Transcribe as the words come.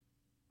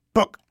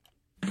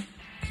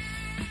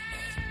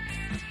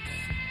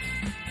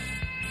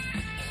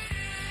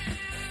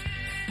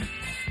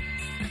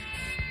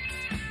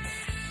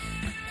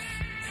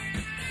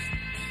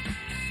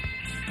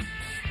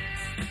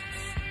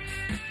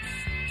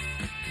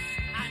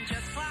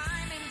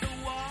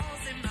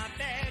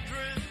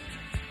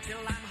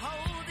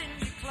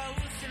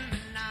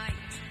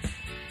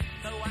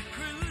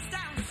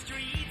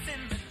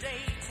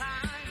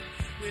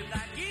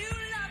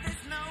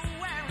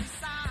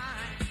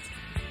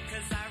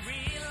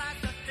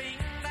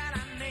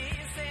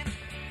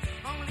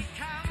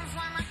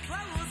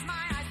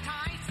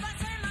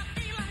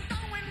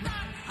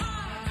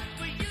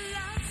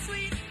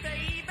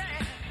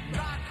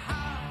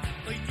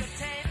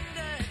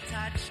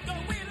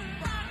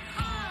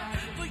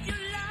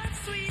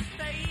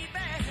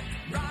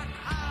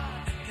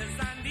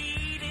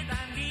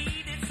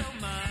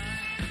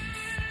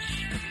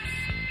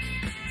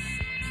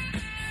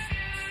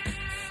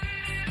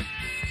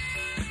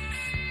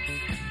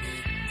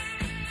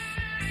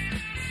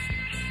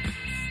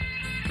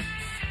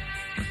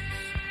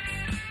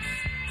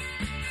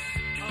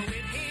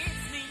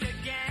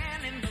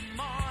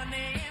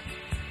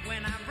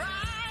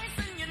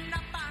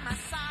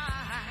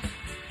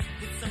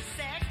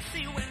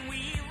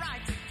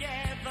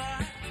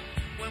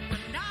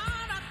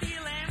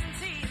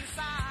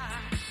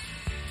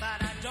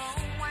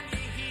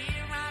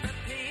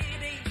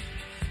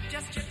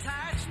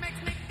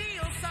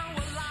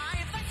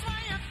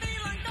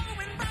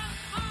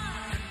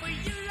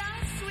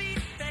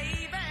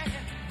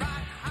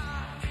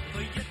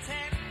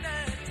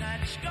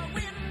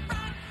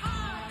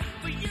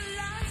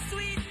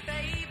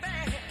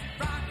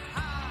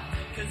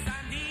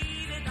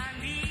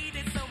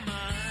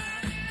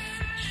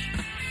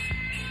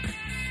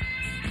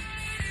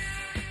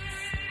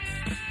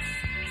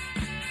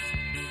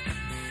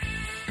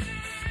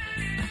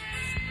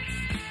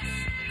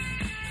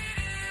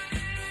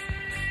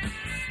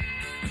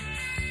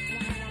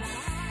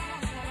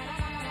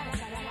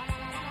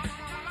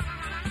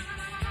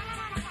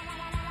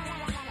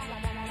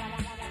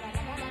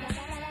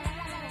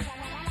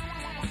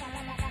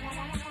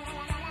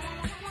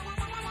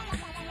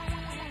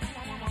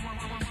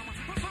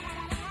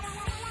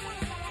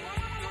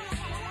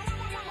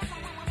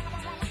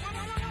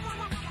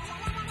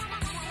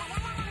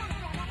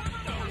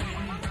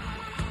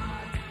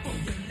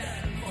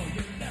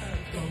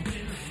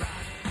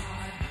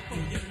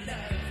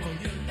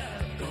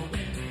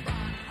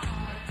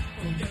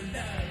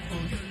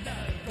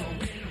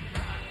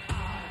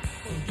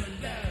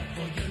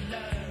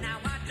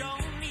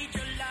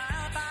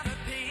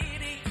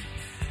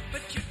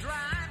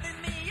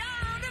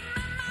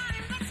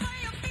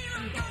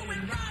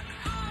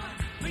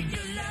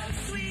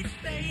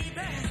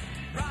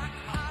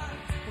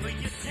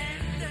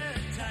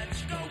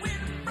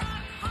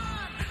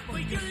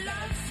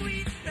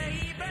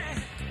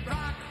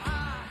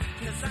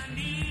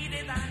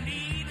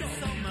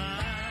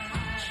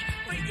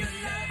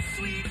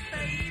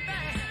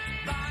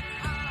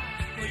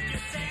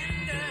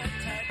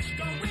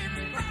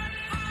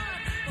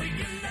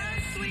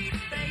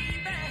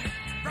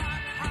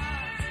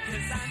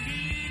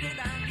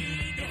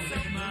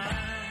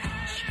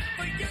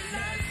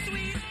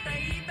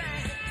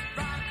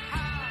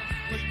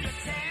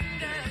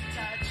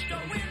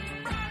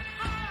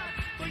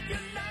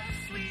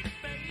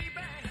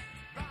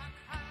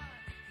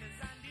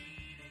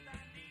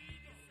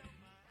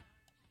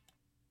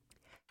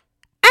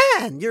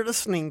And you're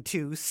listening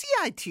to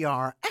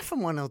CITR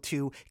FM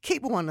 102,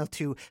 Cable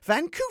 102,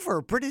 Vancouver,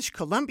 British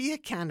Columbia,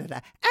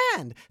 Canada,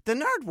 and the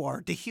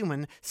Nardwuar, the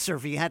Human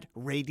Serviette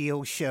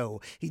Radio Show.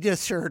 You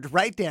just heard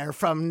right there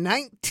from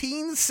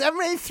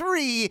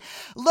 1973,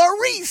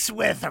 Larice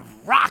with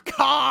Rock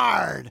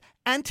Hard.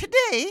 And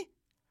today,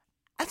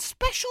 a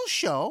special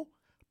show.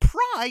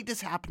 Pride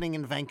is happening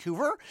in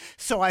Vancouver,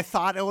 so I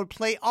thought I would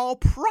play all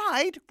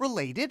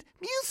Pride-related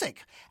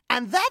music.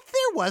 And that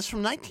there was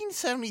from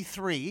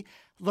 1973,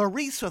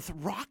 Larice with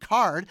Rock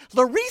Hard.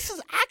 Larice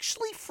is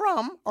actually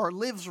from, or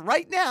lives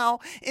right now,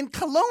 in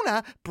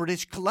Kelowna,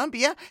 British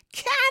Columbia,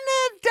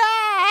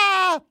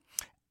 Canada.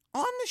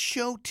 On the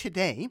show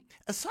today,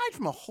 aside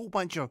from a whole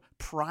bunch of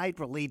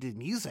Pride-related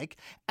music,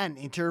 an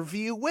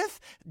interview with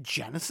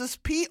Genesis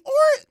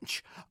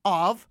P-Orridge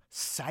of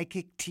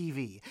Psychic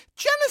TV.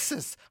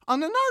 Genesis on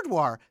the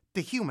Nardwuar,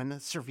 the Human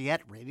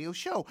Serviette Radio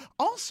Show.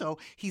 Also,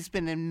 he's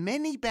been in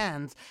many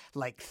bands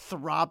like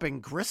Throbbing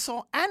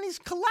Gristle, and he's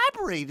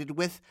collaborated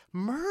with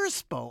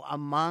Mersbo,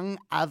 among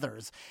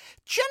others.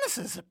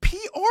 Genesis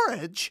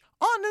P-Orridge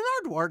on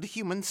the Nardwuar, the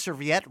Human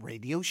Serviette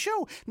Radio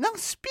Show. Now,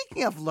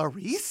 speaking of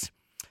Larice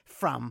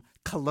from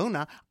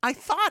Kelowna, I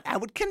thought I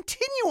would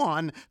continue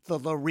on the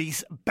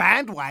Larice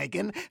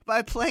bandwagon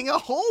by playing a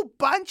whole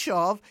bunch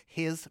of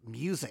his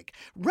music.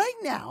 Right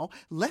now,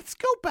 let's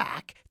go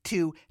back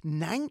to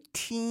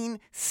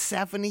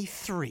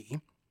 1973,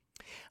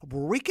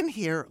 where we can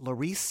hear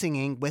Larice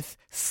singing with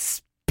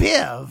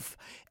Spiv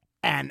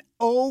and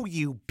Oh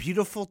You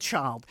Beautiful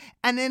Child,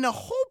 and then a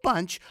whole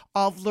bunch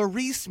of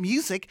Larice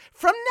music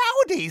from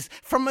nowadays,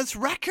 from his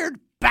record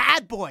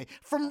Bad Boy,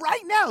 from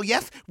right now.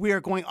 Yes, we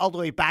are going all the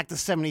way back to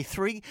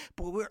 73,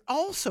 but we're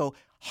also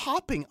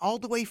hopping all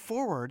the way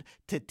forward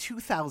to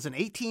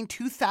 2018,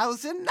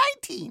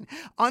 2019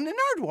 on the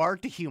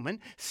Nardwuar, the Human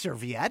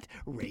Serviette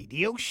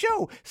Radio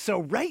Show.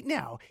 So right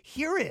now,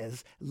 here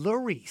is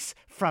Larice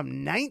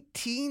from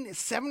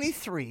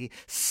 1973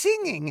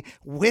 singing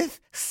with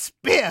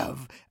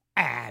Spiv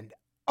and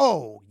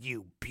Oh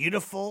You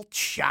Beautiful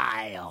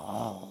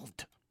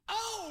Child.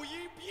 Oh,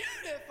 you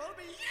beautiful,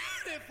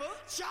 beautiful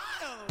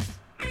child!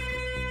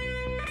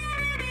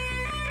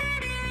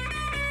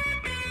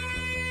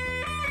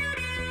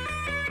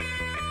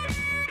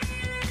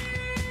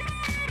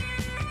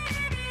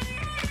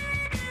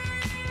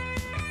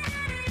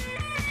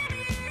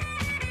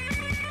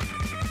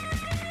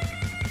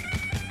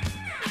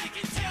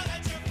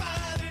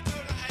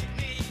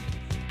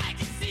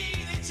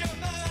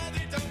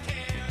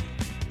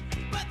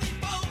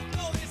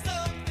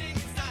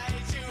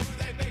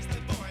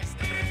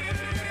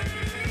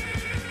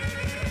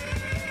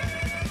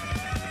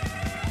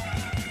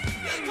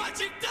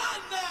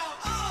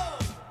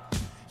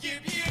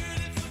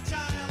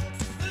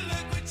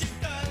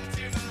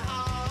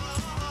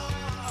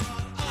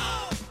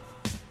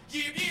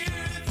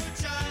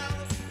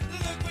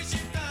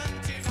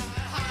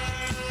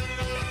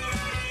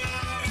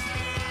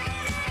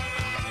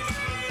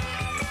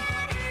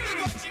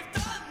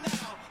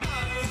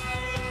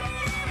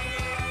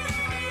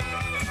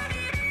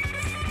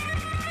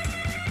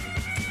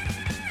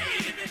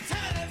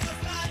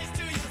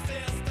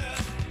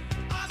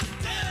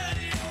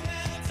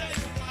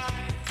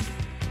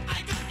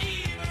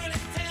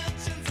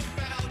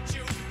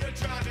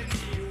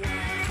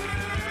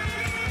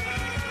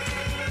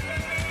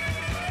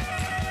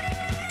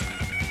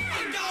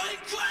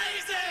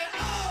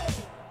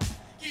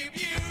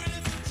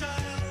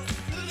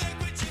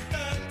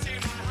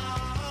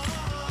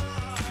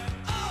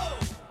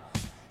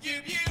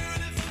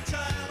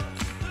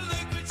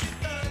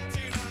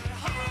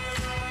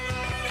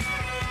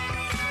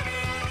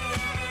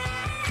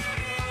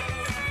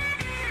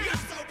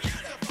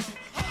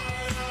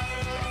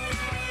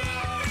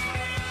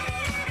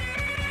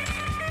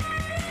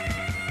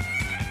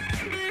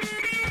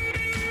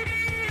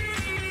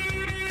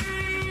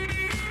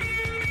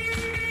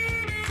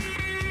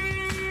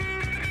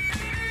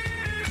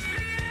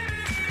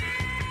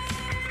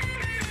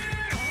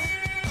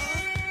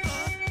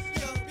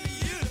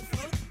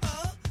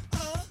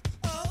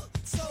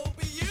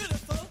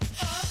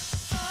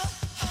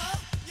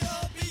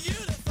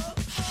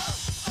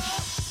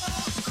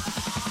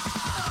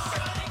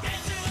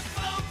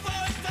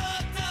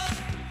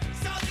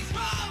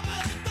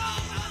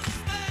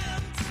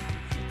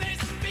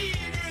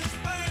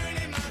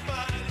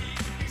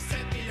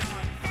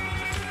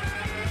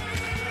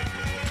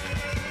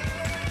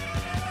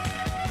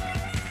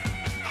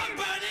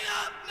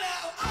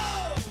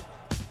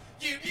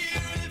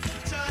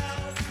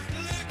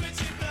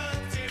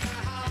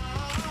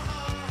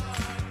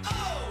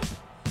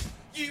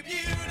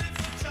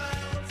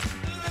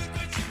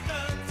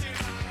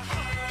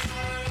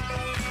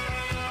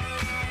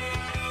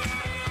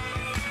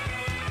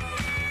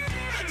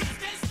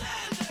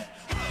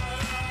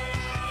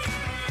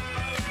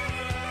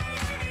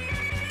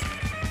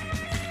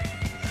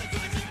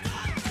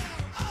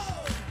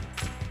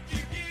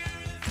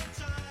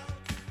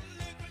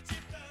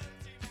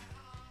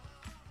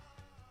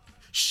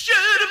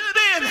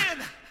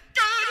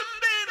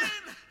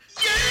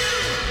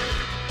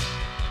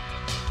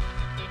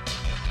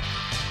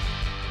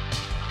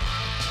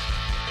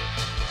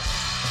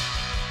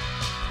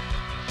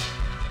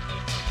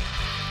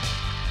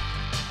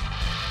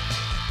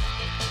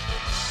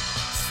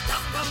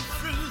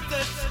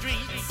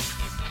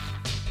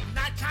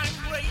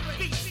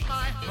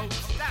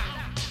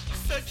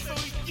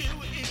 search for you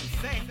in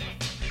vain.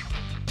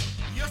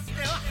 You're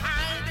still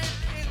hiding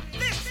in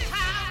this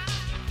town.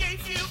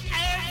 Gave you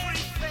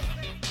everything.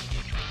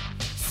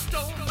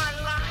 Stole my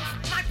life,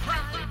 my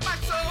pride, my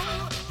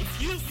soul. If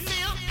you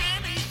feel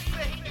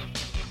anything,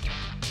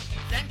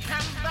 then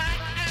come back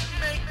and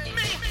make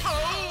me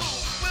whole.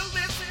 Will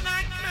this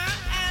nightmare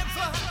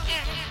ever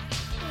end?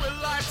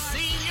 Will I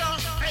see your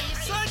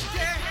face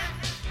again?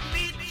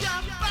 Need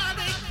your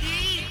body,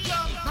 need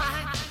your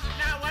mind.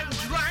 Now I'm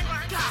drunk,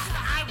 God,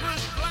 I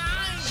was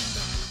blind.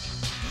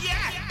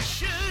 Yeah,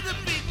 should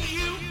have been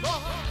you,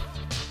 boy.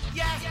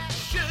 Yeah,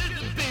 should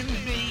have been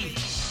me.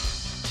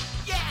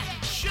 Yeah,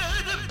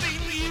 should have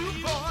been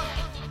you, boy.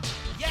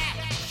 Yeah,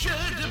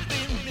 should have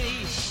been me.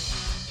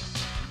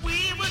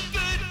 We were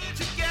good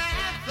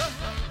together,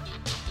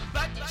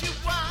 but you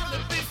wanna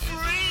be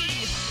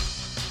free.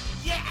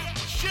 Yeah,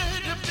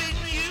 should have been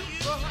you,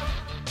 boy.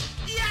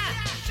 Yeah,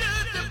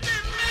 should have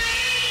been me.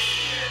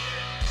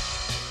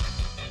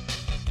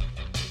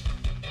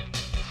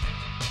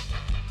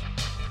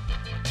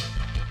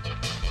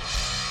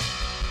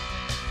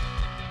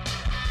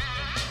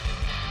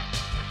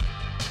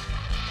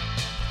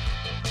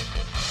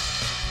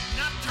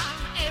 Knocked on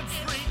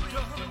every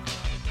door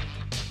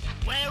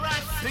where I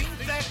think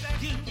that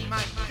you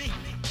might be.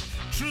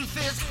 Truth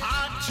is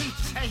hard to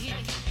take.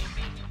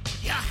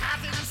 You're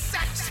having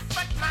sex,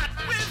 but not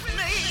with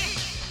me.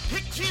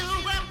 Picked you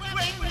up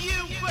when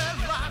you were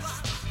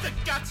lost. The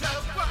gutter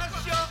was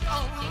your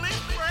only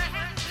friend.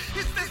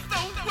 Is this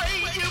the way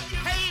you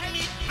pay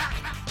me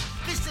back?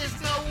 This is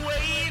no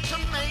way to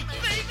make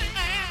me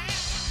end.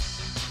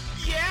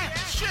 Yeah,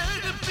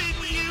 should have been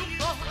you,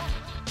 boy.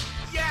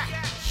 Yeah,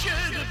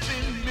 should have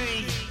been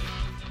me.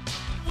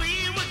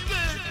 We were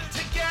good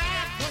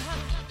together,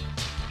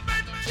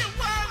 but you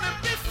wanna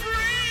be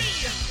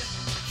free.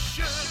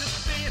 Should have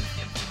been,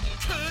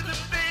 could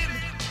have been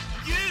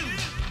you.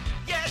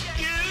 Yeah,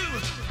 you.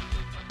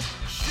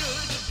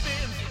 Should have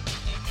been,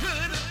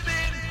 could have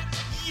been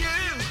you.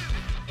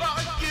 Or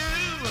you.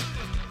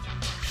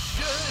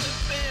 Should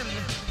have been.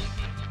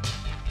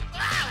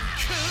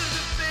 Could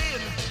have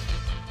been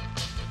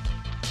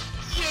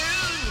you.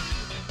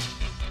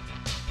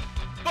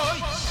 Boy,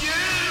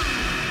 you.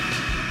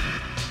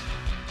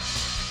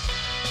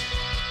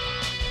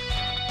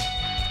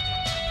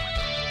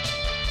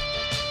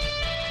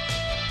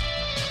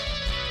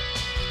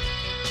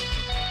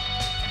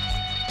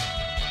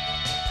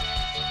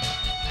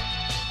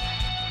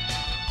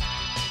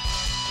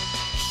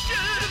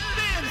 Should have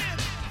been,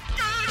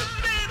 could have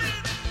been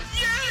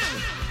you.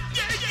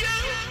 Yeah, you.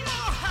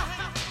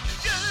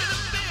 Should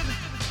have been,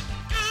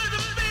 could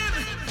have been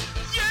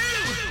you.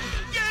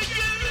 Yeah,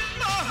 you.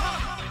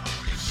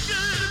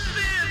 Should have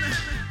been,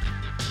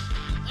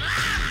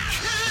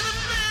 could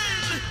have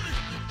been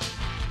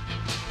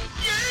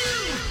you.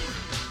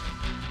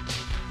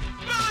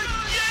 But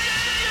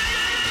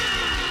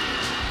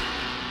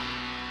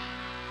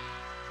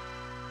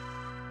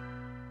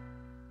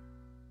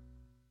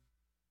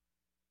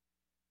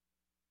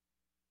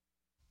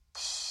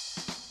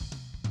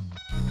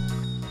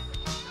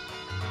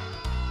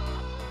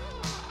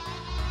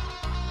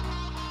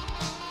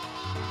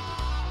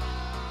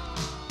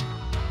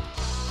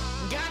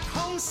got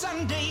home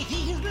Sunday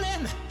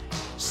evening,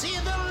 see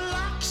the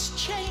locks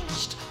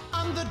changed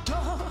on the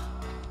door.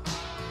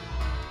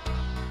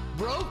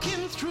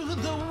 Broken through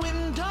the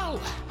window,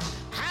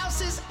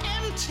 house is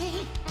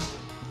empty,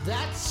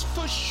 that's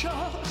for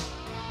sure.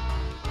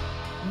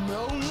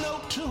 No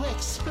note to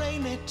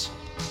explain it,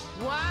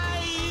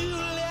 why you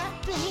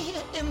left me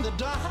in the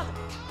dark.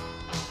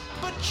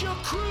 But your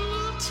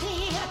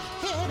cruelty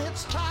hit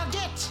its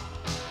target,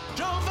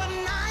 drove a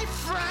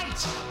knife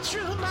right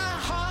through my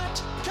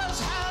heart.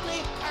 'Cause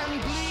honey, I'm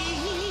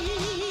bleeding,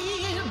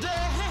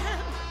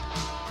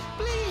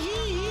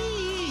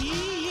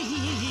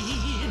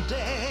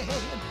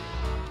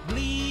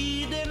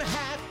 bleeding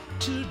half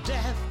to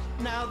death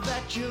now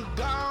that you're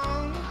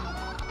gone.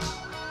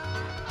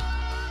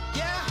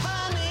 Yeah,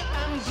 honey,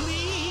 I'm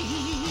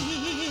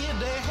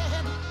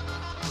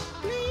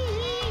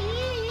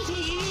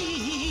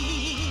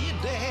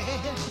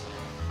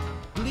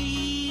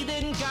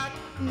bleeding, got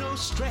no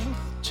strength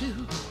to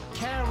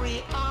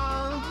carry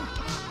on.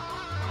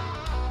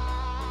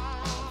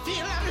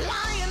 Feel I'm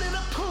lying in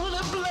a pool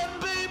of blood,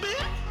 baby,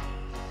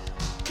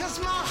 'cause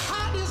my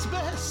heart is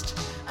burst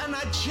and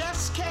I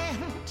just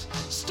can't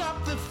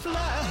stop the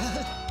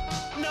flood.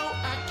 No,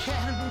 I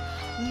can't.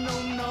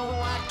 No,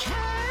 I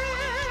can't.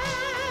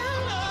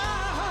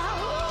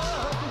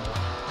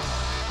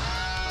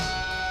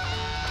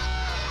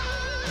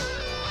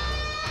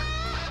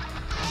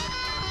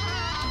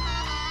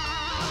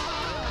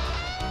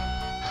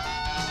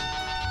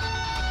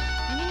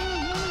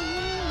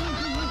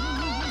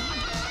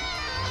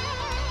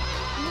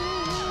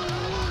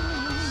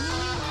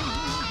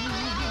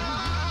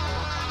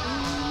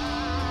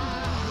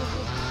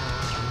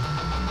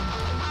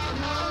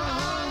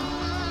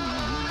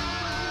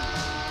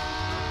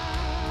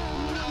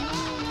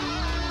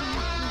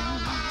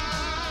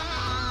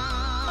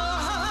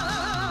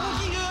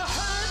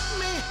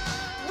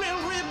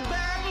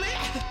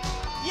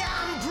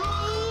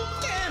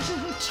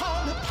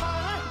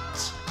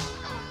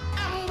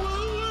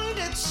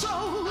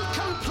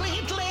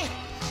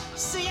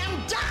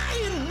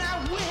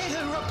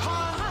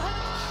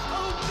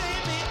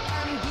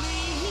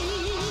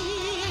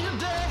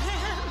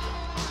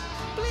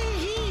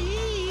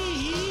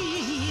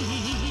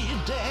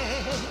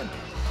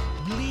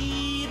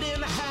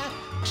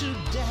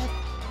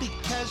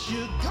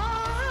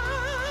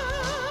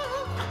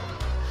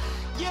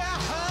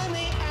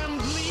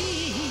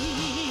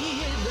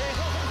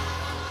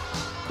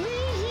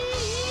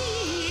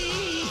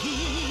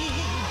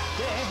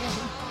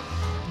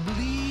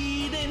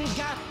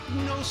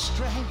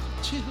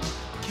 to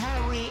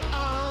carry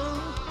on.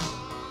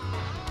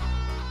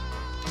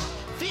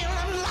 Feel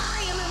I'm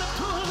lying in a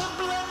pool of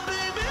blood,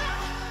 baby,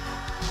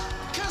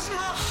 'cause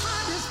my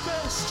heart is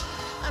burst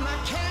and I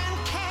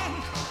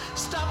can't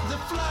stop the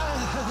flood.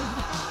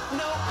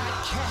 No, I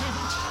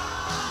can't.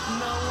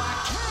 No, I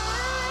can't.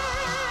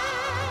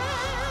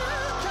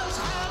 'Cause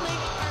honey,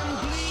 I'm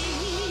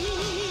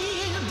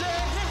bleeding,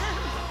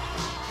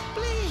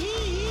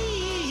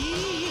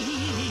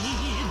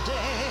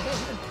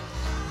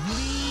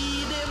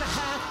 bleeding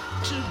half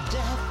to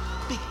death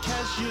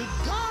because you're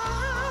gone.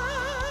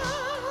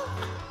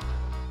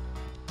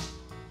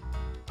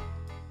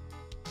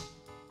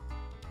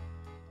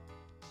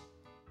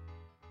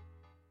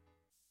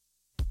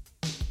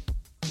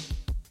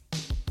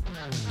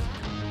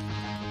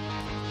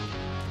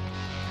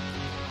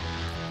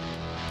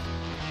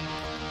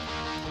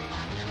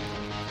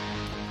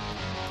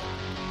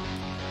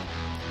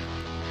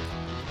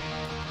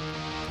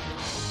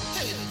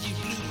 You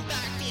blew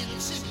back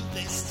into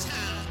this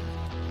town,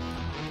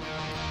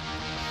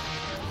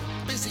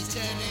 busy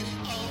turning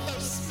all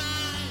those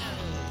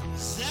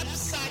smiles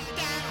upside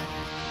down.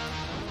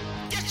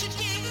 Get you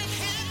getting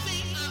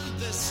heavy on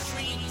the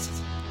street.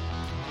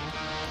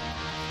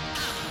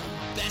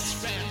 Best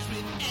friends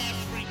with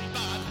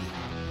everybody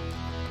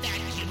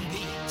that you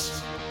meet.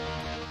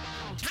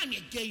 Time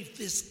you gave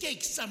this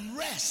gig some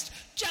rest,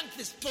 junk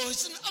this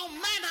poison. Oh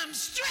man, I'm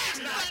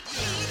stressed. But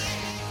you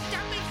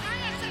got me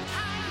high as a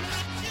kite.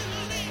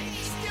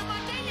 Still my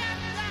day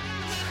and night.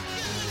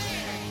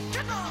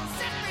 Come on,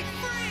 set me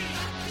free.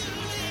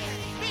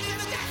 Be the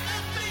death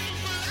of me.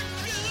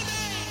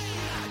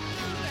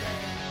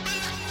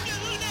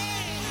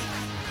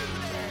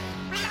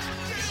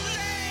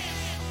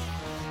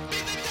 Be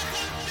the death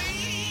of me,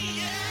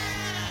 yeah.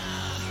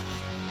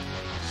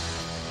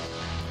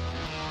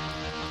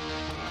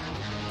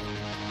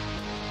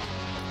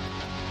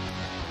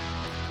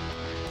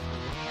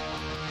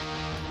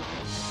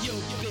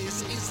 Your biz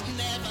is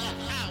never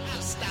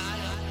our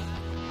style.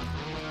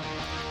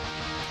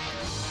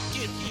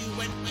 Give you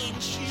an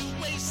inch, you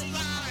waste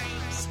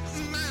lives,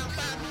 mile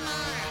by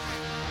mile.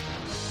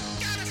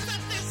 Gotta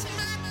stop this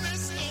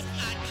madness if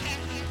I can.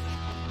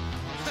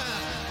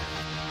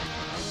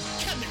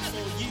 Coming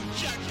for you,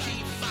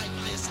 junkie, fight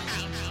this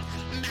out,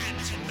 man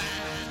to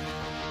man.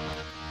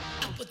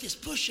 I'll put this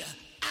pusher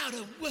out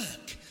of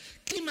work.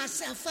 Clean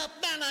myself up,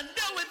 man, I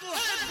know it will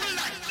hurt.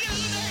 Like you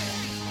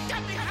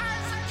got me high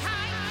as a kite.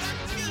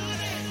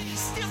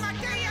 Still my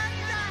day and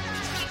night.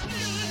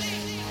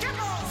 Come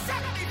on,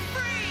 set me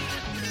free.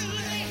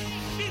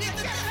 Be the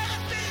death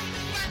of me.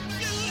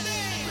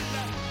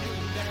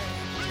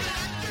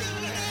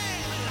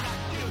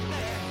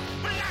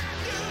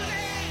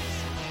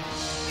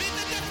 Be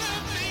the death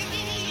of me,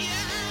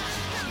 yeah.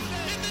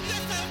 Be the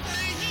death of me.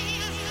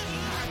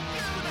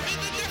 Be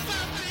the death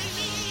of me,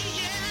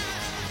 yeah.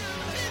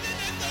 Be the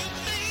death of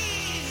me.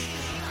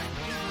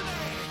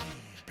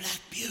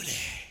 Black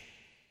Beauty.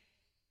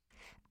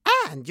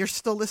 And you're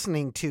still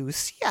listening to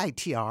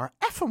CITR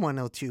FM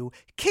 102,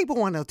 Cable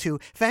 102,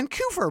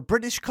 Vancouver,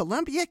 British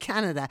Columbia,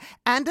 Canada,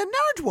 and a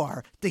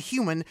Nardwuar, the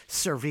Human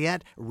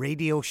Serviette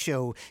radio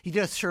show. You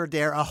just heard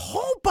there a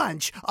whole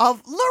bunch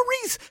of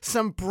Larice,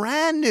 some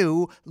brand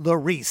new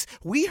Larice.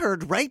 We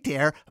heard right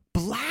there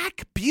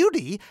Black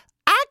Beauty,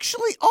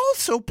 actually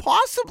also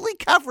possibly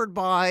covered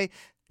by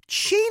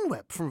Chain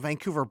Whip from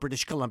Vancouver,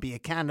 British Columbia,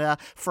 Canada,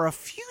 for a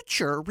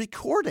future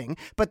recording.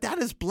 But that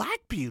is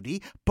Black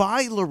Beauty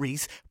by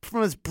Larice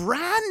from his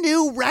brand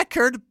new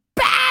record,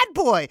 Bad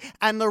Boy.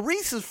 And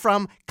Larice is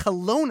from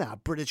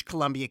Kelowna, British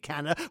Columbia,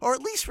 Canada, or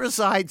at least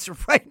resides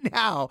right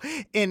now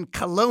in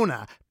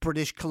Kelowna,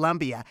 British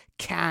Columbia,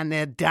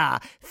 Canada.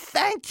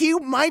 Thank you,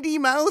 Mighty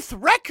Mouth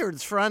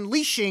Records, for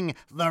unleashing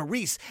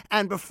Larice.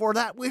 And before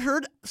that, we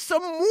heard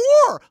some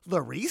more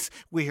Larice.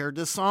 We heard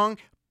the song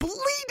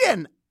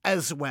Bleedin'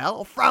 as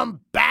well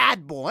from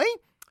Bad Boy,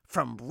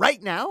 from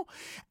Right Now.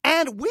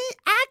 And we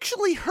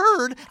actually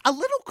heard a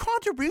little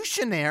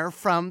contribution there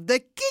from the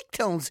Geek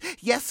Tones.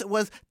 Yes, it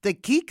was the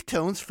Geek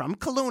Tones from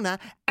Kelowna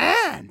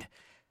and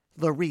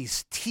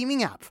Larice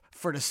teaming up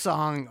for the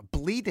song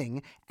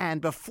Bleeding.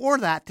 And before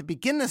that, to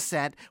begin the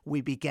set,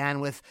 we began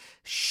with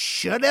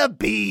Shoulda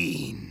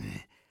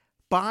Been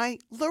by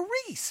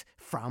Larice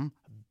from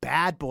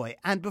Bad Boy.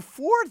 And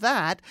before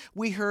that,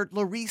 we heard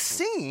Larice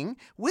singing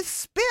with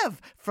Spiv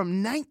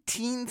from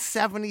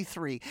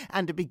 1973.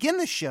 And to begin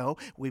the show,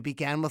 we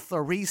began with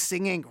Larice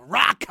singing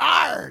Rock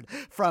Hard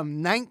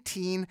from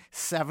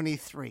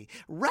 1973.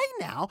 Right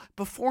now,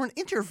 before an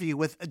interview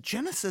with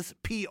Genesis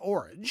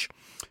P-Orridge,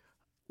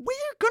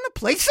 we're going to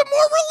play some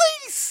more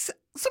Larice.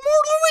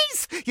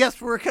 Yes,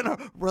 we're going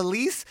to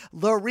release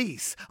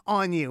Larice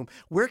on you.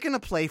 We're going to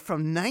play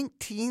from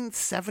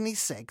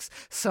 1976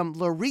 some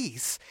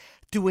Larice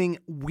doing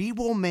We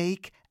Will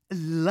Make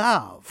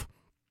Love.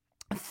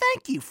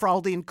 Thank you for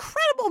all the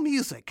incredible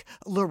music,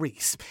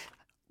 Larice.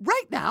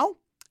 Right now,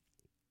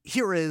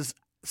 here is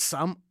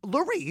some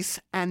Larice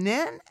and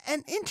then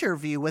an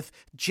interview with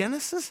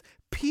Genesis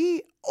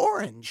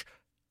P-Orridge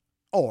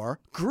or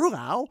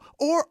Grulao,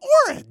 or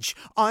Orridge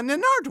on the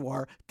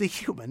Nardwuar, the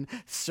human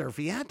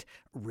serviette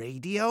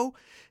radio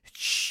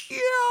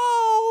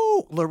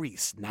show.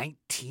 Larice,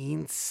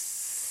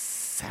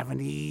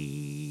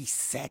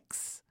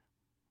 1976.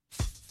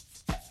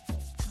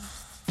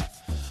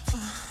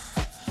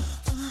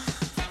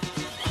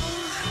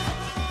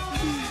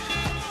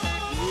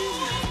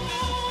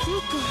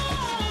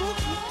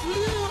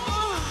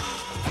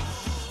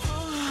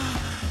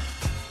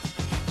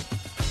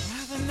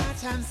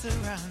 Time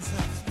surrounds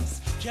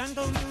us,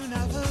 jungle moon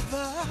up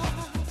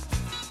above.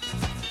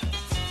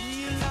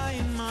 You lie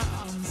in my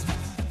arms,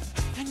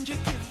 and you're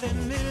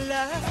giving me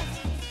love.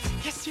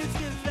 Yes, you're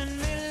giving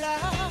me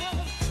love.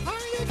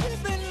 Are you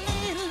giving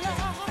me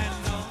love?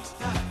 And all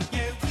that,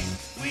 yeah,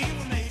 we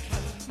will make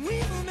love. We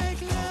will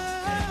make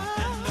love.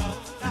 And all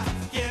that,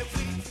 yeah,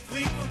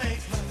 we will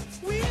make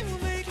love. We will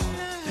make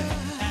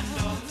love.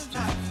 And all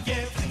that,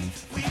 yeah,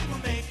 we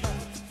will make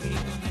love. We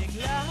will make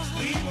love.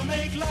 We will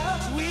make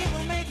love. We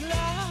will make love.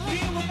 We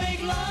will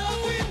make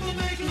love. We will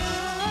make love.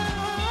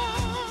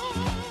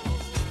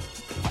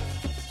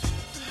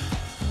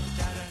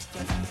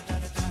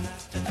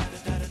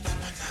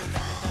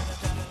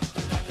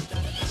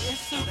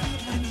 It's so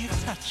good when you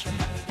touch me.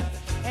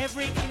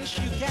 Every inch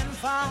you can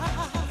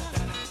find.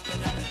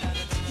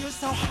 You're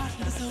so hot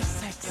and so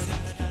sexy.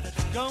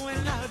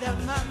 Going out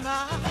of my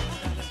mind.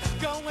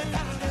 Going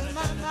out of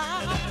my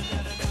mind.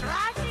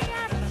 Drive me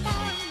out of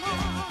my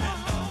mind.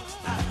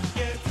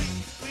 Yeah,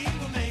 we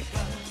will make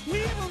love. We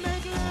will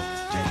make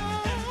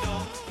love. And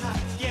all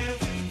night, yeah,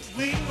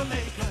 we will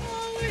make love.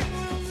 We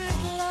will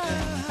make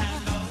love.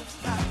 And all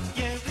night,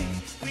 yeah,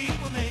 we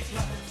will make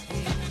love. We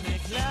will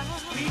make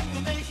love. We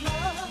will make love. We will make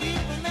love. We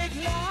will make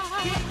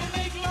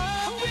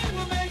love. We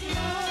will make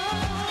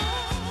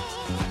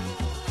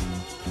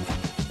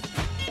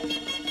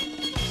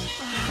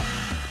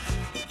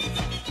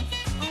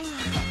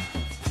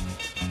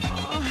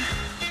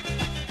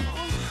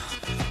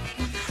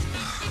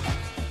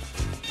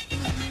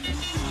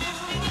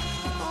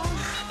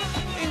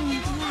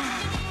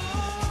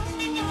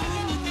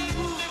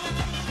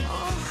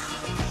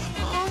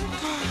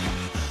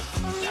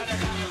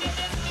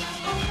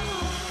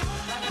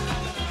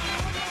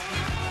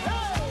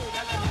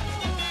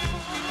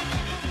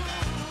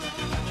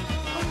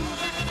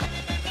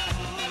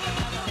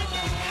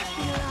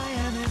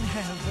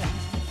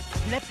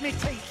Let me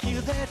take you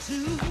there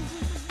too.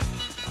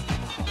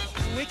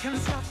 We can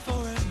stop for a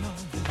moment.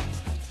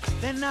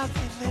 Then I'll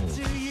give it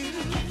to you.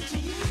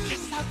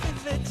 Yes, I'll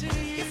give it to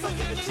you. Yes, I'll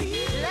give it to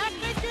you. Let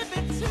me give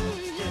it to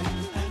you.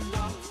 And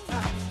all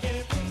night,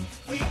 yeah,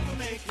 we will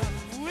make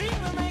love. We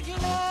will make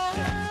love.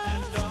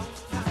 And all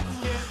night,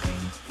 yeah,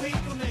 we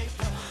will make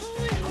love.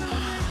 We will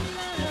make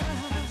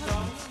love. And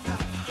all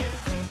night, yeah,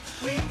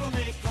 we will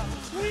make love.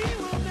 We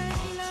will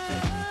make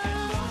love.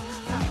 And all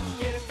night,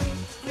 yeah,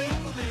 we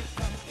will make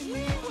love.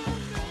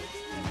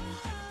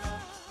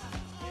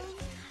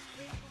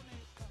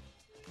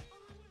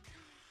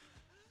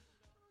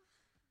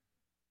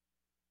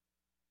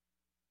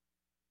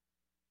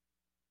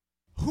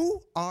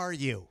 Who are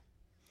you?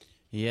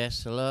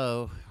 Yes,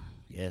 hello.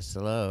 Yes,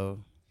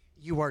 hello.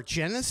 You are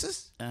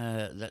Genesis?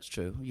 That's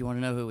true. You want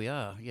to know who we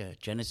are? Yeah,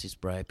 Genesis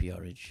by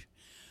P-Orridge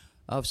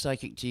of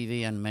Psychic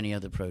TV and many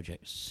other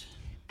projects.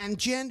 And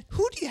Jen,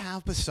 who do you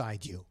have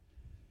beside you?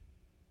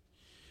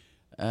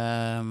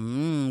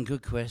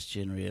 Good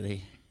question,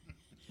 really.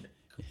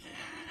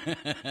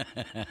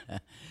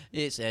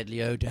 It's Edley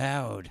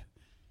Odowd.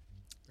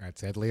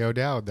 That's Edley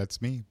Odowd.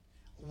 That's me.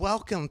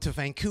 Welcome to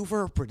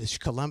Vancouver, British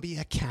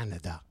Columbia,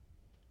 Canada.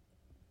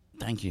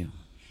 Thank you.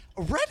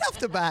 Right off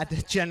the bat,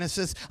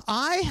 Genesis,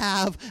 I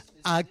have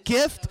a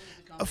gift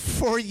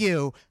for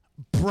you.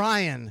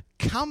 Brian,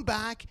 come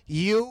back,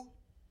 you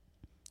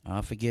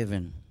Are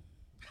forgiven.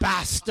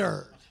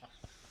 bastard.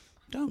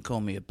 Don't call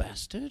me a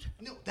bastard.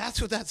 No,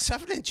 that's what that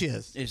 7-inch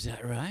is. Is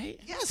that right?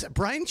 Yes,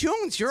 Brian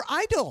Jones, your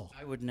idol.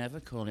 I would never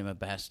call him a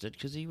bastard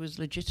because he was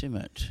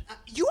legitimate.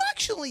 You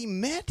actually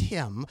met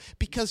him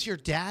because your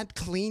dad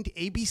cleaned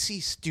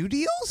ABC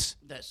Studios?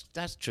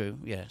 That's true,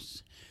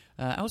 yes.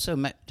 I also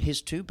met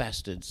his two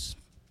bastards,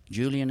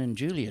 Julian and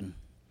Julian.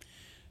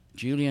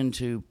 Julian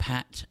to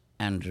Pat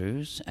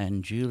Andrews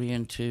and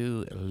Julian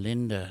to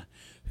Linda,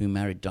 who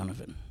married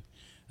Donovan.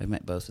 I've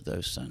met both of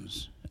those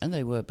sons, and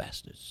they were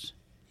bastards.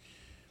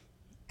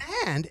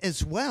 And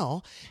as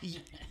well,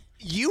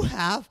 you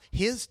have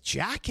his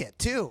jacket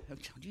too.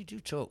 You do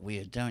talk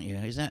weird, don't you?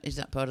 Is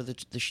that part of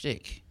the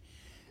shtick?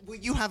 Well,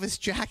 you have his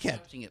jacket.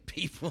 Shouting at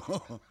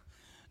people.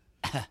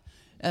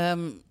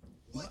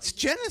 What's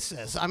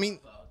Genesis? I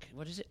mean,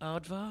 what is it?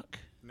 Aardvark?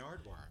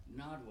 Nardwuar.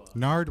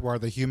 Nardwuar,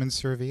 the human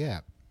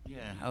serviette.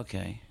 Yeah.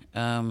 Okay.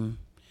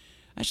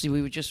 Actually,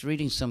 we were just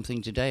reading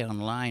something today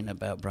online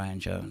about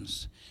Brian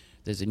Jones.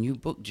 There's a new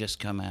book just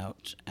come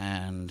out,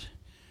 and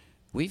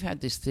we've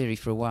had this theory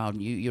for a while.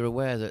 You're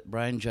aware that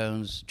Brian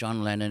Jones,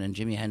 John Lennon, and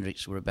Jimi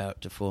Hendrix were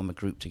about to form a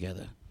group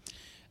together.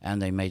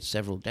 And they made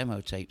several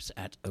demo tapes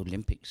at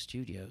Olympic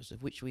Studios,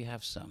 of which we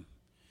have some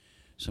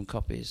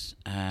copies.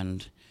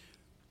 And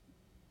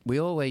we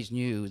always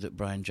knew that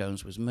Brian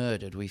Jones was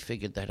murdered. We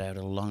figured that out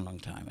a long, long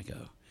time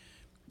ago.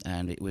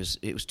 And it was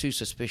too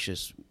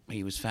suspicious.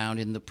 He was found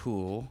in the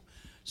pool,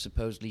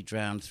 supposedly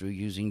drowned through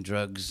using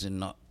drugs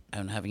and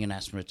having an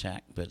asthma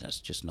attack, but that's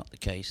just not the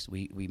case.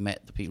 We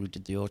met the people who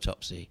did the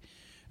autopsy,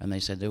 and they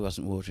said there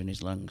wasn't water in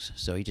his lungs,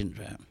 so he didn't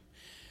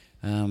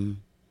drown.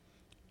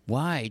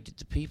 Why did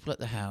the people at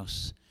the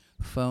house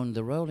phone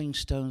the Rolling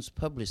Stones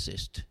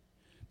publicist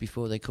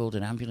before they called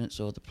an ambulance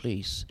or the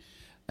police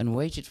and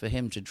waited for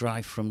him to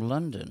drive from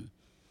London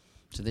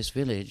to this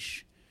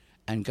village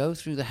and go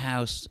through the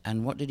house?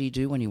 And what did he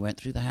do when he went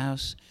through the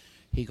house?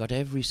 He got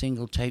every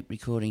single tape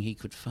recording he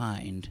could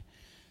find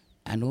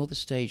and all the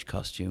stage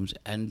costumes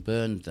and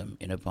burned them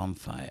in a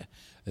bonfire.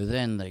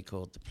 Then they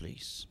called the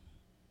police.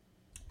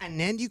 And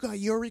then you got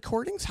your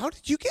recordings? How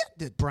did you get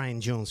the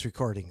Brian Jones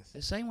recordings?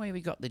 The same way we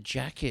got the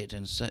jacket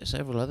and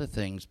several other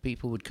things.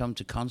 People would come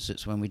to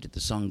concerts when we did the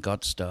song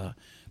Godstar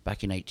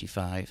back in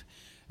 85,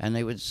 and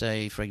they would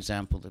say, for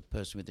example, the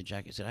person with the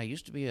jacket said, I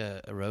used to be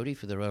a roadie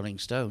for the Rolling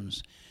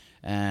Stones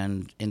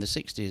and in the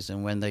 60s,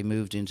 and when they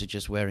moved into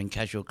just wearing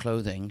casual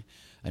clothing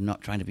and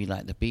not trying to be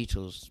like the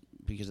Beatles,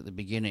 because at the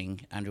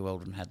beginning Andrew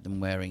Oldham had them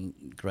wearing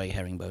grey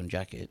herringbone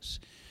jackets,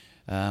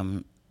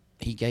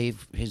 he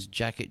gave his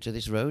jacket to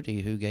this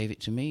roadie who gave it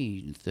to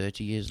me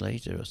 30 years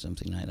later or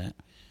something like that.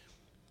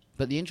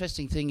 But the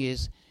interesting thing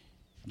is,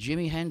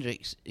 Jimi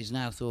Hendrix is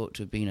now thought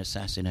to have been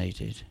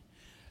assassinated.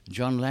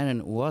 John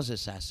Lennon was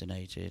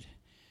assassinated,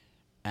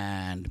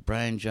 and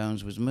Brian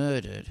Jones was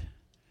murdered.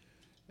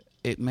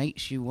 It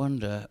makes you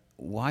wonder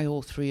why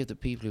all three of the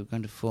people who were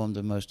going to form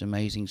the most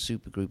amazing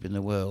supergroup in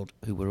the world,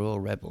 who were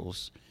all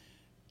rebels,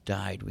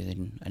 died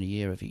within a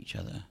year of each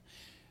other.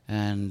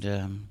 And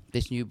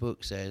this new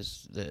book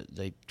says that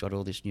they got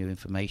all this new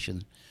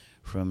information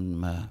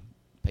from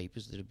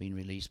papers that have been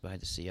released by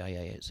the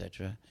CIA,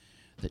 etc.,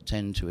 that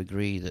tend to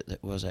agree that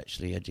that was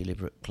actually a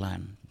deliberate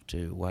plan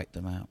to wipe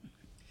them out.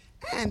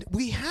 And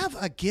we have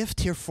a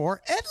gift here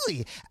for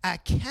Edley, a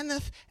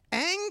Kenneth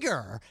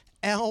Anger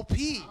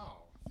LP.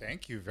 Oh,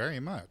 thank you very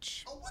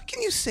much. What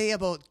can you say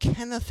about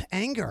Kenneth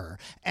Anger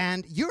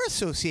and your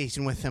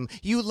association with him?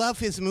 You love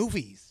his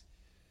movies.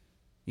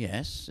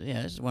 Yes,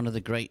 one of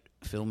the great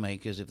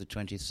filmmakers of the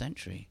 20th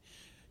century.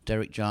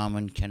 Derek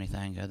Jarman, Kenneth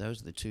Anger,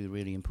 those are the two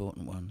really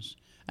important ones.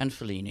 And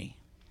Fellini.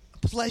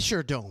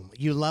 Pleasure Dome.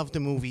 You love the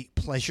movie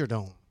Pleasure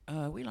Dome.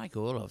 We like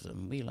all of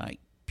them. We like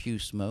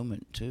Puce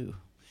Moment too.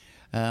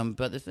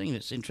 But the thing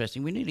that's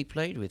interesting, we nearly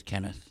played with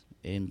Kenneth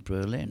in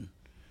Berlin.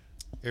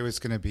 It was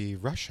going to be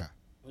Russia.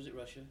 Was it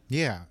Russia?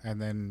 Yeah,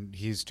 and then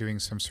he's doing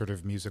some sort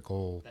of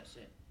musical... That's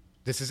it.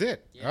 This is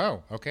it? Yeah.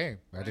 Oh, okay.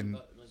 I didn't...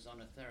 was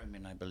on a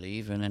theremin, I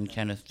believe, and then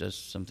Kenneth does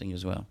something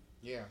as well.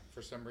 Yeah,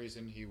 for some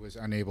reason he was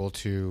unable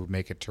to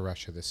make it to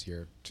Russia this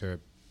year to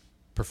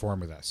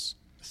perform with us.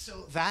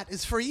 So that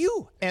is for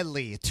you,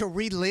 Edley, to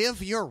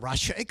relive your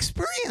Russia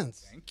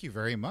experience. Thank you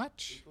very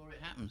much. Before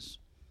it happens.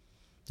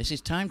 This is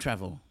time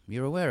travel.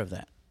 You're aware of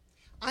that?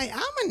 I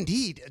am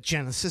indeed,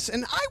 Genesis,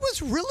 and I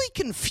was really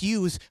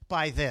confused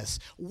by this.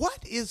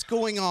 What is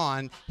going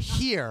on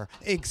here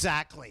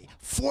exactly?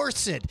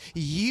 Force it,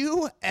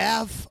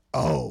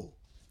 UFO.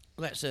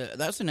 That's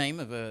the name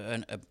of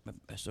a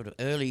sort of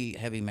early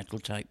heavy metal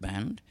type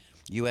band,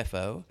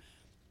 UFO,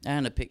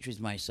 and a picture is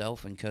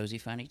myself and Cozy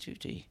Fanny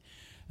Tutti.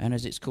 And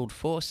as it's called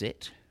Force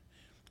It,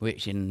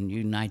 which in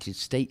United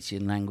States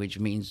in language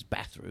means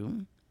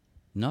bathroom,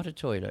 not a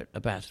toilet,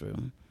 a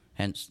bathroom,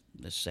 hence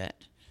the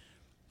set.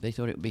 They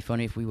thought it would be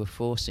funny if we were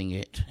forcing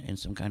it in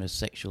some kind of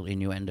sexual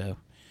innuendo.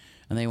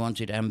 And they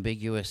wanted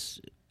ambiguous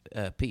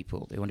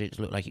people. They wanted it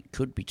to look like it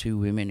could be two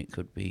women, it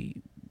could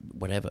be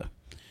whatever.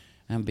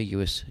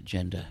 Ambiguous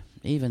gender.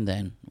 Even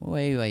then,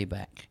 way, way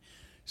back,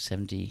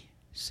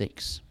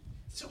 76.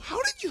 So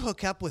how did you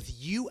hook up with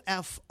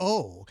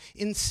UFO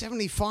in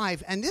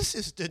 75? And this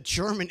is the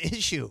German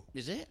issue.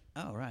 Is it?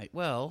 Oh, right.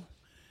 Well,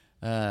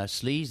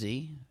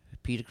 Sleazy,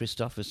 Peter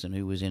Christopherson,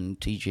 who was in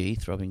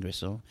TG, Throbbing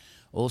Gristle,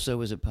 also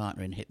was a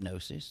partner in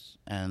Hypnosis,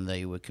 and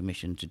they were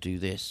commissioned to do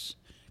this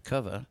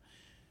cover.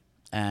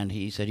 And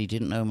he said he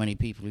didn't know many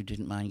people who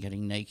didn't mind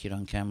getting naked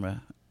on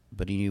camera,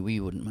 but he knew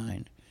we wouldn't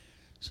mind.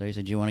 So he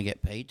said, do you want to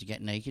get paid to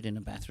get naked in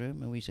a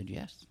bathroom? And we said,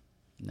 yes.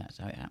 And that's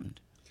how it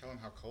happened. Tell him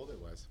how cold it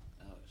was.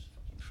 Oh, it was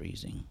fucking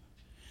freezing.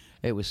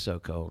 It was so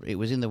cold. It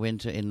was in the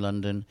winter in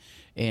London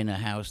in a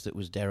house that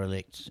was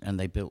derelict, and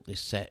they built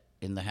this set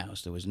in the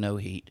house. There was no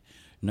heat,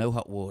 no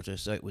hot water,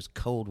 so it was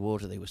cold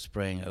water they were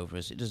spraying over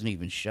us. It doesn't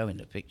even show in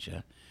the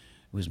picture.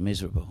 It was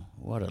miserable.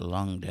 What a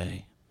long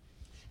day.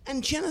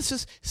 And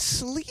Genesis,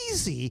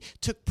 Sleazy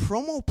took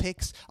promo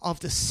pics of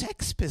the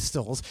Sex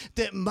Pistols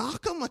that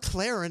Malcolm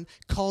McLaren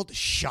called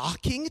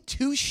shocking,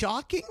 too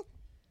shocking.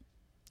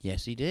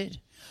 Yes, he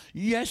did.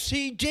 Yes,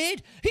 he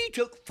did. He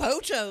took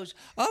photos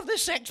of the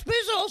Sex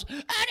Pistols,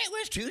 and it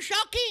was too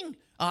shocking.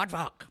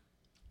 Aardvark.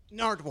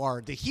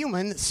 Nardwuar, the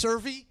human,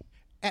 servi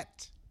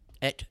Et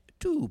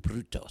tu,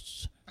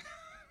 Brutus.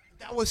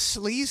 That was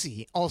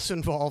Sleazy, also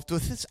involved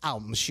with his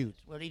album shoot.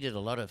 Well, he did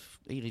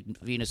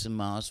Venus and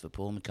Mars for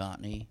Paul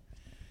McCartney.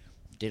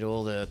 Did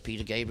all the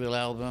Peter Gabriel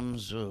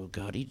albums. Oh,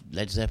 God,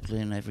 Led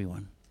Zeppelin,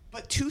 everyone.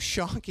 But too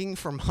shocking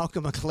for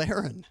Malcolm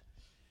McLaren.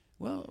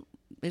 Well,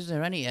 is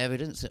there any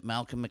evidence that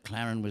Malcolm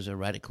McLaren was a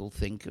radical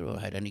thinker or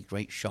had any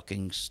great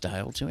shocking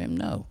style to him?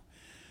 No.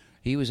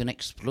 He was an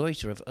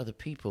exploiter of other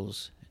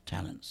people's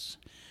talents.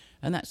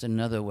 And that's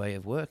another way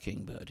of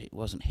working, but it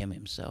wasn't him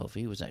himself.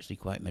 He was actually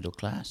quite middle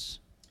class.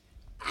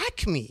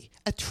 Acme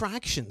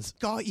Attractions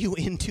got you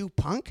into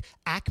punk?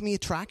 Acme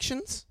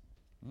Attractions?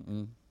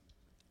 Mm-mm.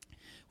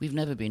 We've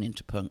never been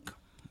into punk.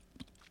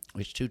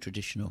 It's too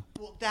traditional.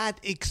 Well, that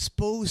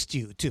exposed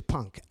you to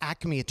punk,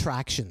 Acme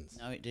Attractions.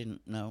 No, it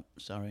didn't. No,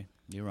 sorry.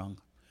 You're wrong.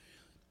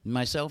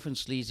 Myself and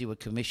Sleazy were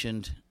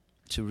commissioned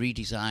to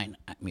redesign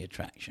Acme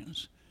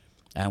Attractions,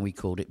 and we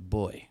called it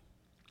Boy.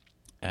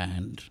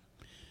 And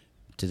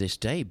to this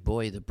day,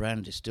 Boy, the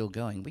brand, is still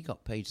going. We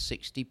got paid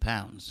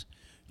 £60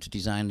 to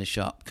design the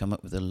shop, come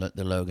up with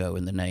the logo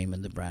and the name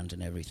and the brand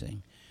and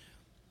everything.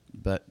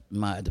 But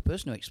the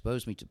person who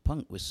exposed me to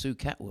punk was Sue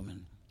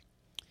Catwoman.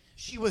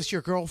 She was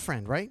your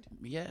girlfriend, right?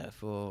 Yeah,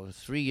 for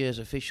 3 years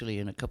officially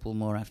and a couple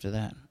more after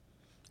that.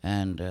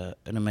 And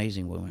an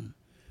amazing woman.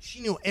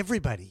 She knew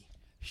everybody.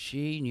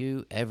 She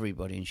knew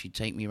everybody, and she'd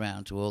take me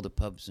around to all the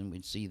pubs, and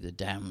we'd see the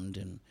Damned,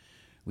 and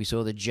we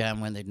saw the Jam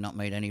when they'd not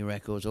made any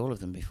records, all of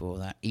them before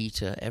that,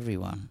 Eater,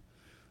 everyone.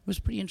 It was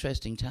a pretty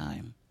interesting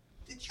time.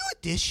 Did you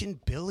audition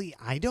Billy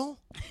Idol?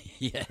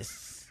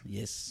 Yes,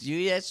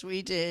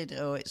 we did.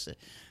 Oh,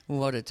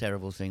 what a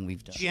terrible thing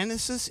we've done.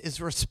 Genesis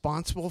is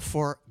responsible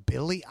for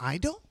Billy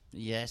Idol?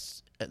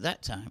 Yes, at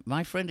that time,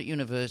 my friend at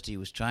university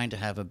was trying to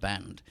have a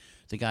band.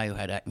 The guy who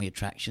had Acme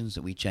Attractions,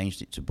 that we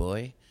changed it to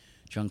Boy,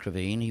 John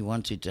Cravine, he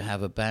wanted to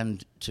have a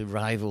band to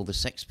rival the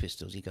Sex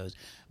Pistols. He goes,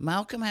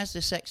 Malcolm has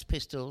the Sex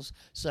Pistols,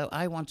 so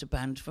I want a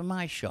band for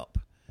my shop.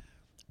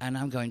 And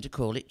I'm going to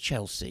call it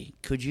Chelsea.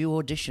 Could you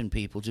audition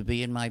people to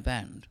be in my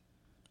band?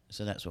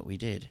 So that's what we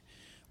did.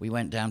 We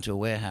went down to a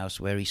warehouse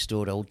where he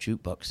stored old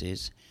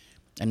jukeboxes,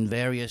 and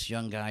various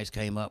young guys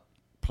came up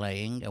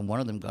playing, and one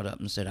of them got up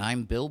and said,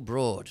 I'm Bill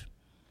Broad,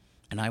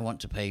 and I want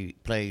to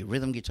play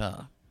rhythm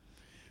guitar.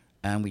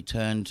 And we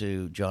turned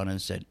to John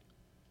and said,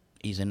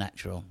 he's a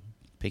natural,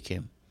 pick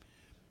him.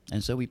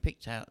 And so we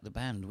picked out the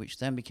band, which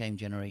then became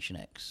Generation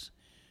X.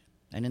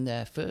 And in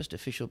their first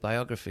official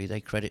biography,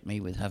 they credit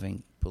me with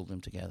having pulled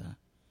them together.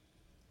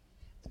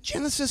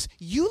 Genesis,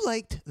 you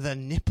liked the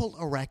nipple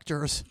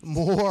erectors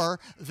more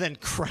than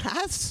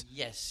Crass?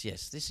 Yes,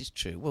 this is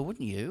true. Well,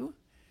 wouldn't you?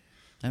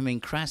 I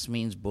mean, crass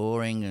means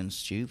boring and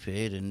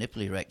stupid, and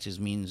nipple erectors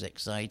means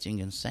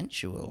exciting and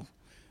sensual.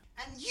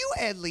 And you,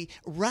 Edley,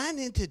 ran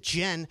into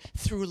Jen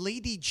through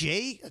Lady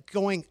J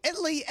going,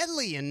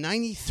 Edley in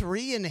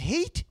 93 and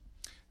hate?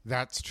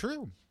 That's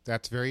true.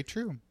 That's very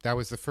true. That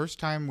was the first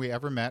time we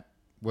ever met,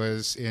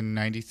 was in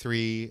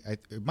 93.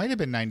 It might have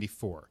been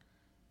 94.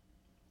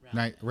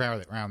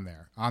 Around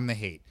there, on the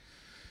hate.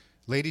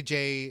 Lady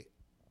J,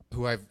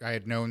 who I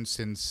had known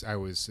since I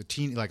was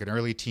an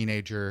early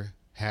teenager,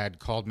 had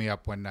called me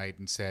up one night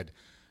and said,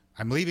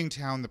 I'm leaving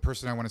town. The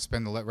person I want to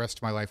spend the rest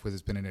of my life with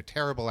has been in a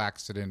terrible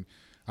accident.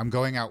 I'm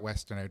going out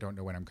west and I don't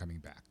know when I'm coming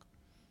back.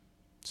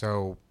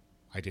 So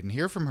I didn't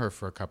hear from her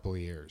for a couple of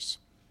years.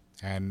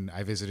 And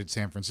I visited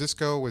San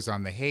Francisco, was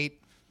on the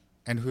hate,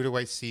 and who do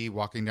I see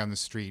walking down the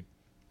street?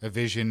 A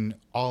vision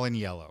all in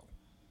yellow.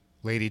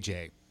 Lady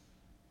J.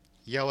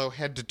 Yellow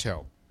head to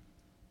toe.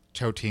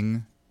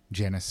 Toting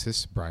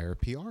Genesis Briar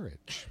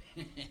P-Orridge.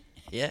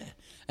 Yeah.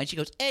 And she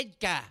goes,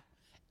 Edgar!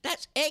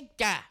 That's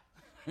Edgar!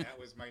 That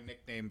was my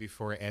nickname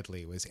before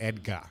Edley, was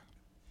Edgar.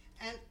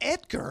 And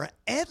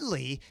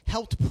Edley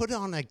helped put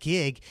on a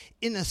gig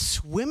in a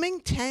swimming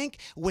tank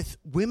with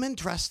women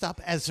dressed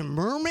up as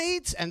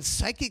mermaids, and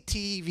Psychic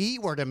TV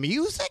were the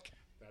music?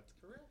 That's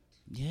correct.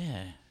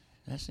 Yeah,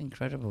 that's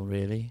incredible,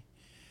 really.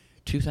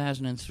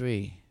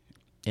 2003,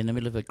 in the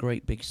middle of a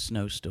great big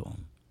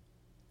snowstorm.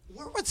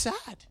 Where was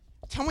that?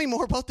 Tell me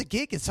more about the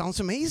gig. It sounds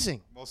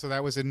amazing. Well, so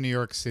that was in New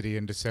York City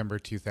in December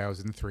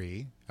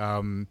 2003.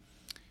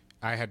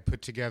 I had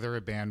put together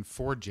a band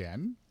for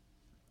Jen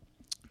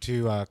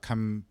to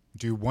come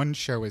do one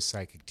show as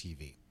Psychic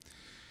TV.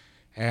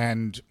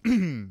 And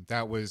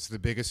that was the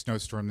biggest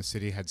snowstorm the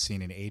city had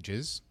seen in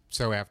ages.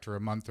 So after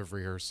a month of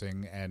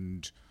rehearsing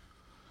and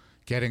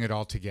getting it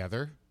all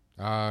together,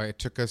 it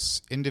took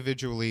us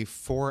individually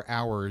 4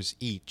 hours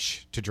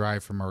each to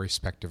drive from our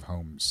respective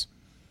homes.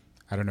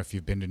 I don't know if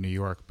you've been to New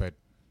York, but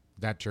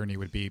that journey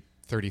would be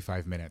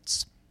 35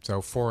 minutes. So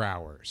 4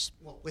 hours.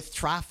 Well, with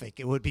traffic,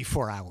 it would be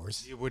 4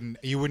 hours. You wouldn't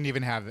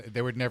even have,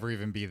 there would never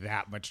even be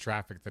that much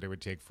traffic that it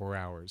would take 4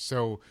 hours.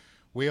 So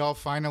we all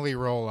finally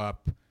roll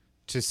up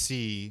to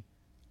see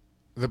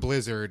the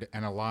blizzard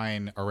and a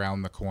line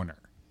around the corner.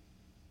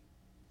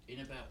 In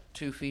about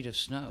 2 feet of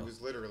snow. It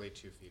was literally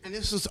 2 feet. And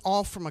this was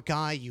all from a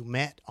guy you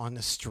met on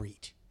the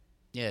street.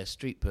 Yeah,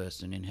 street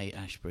person in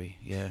Haight-Ashbury,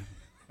 yeah.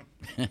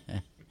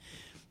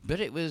 But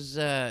it was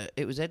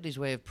Edley's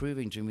way of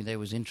proving to me there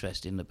was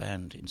interest in the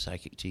band, in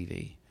Psychic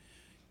TV.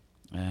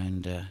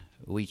 And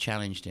we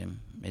challenged him,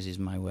 as is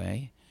my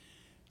way.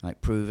 Like,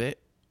 prove it.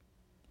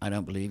 I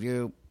don't believe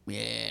you.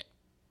 Yeah.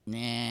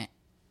 nah.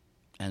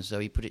 And so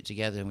he put it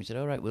together, and we said,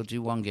 all right, we'll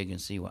do one gig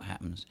and see what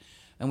happens.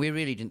 And we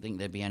really didn't think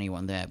there'd be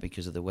anyone there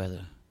because of the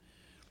weather.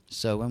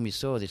 So when we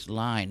saw this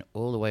line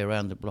all the way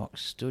around the block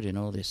stood in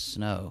all this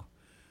snow,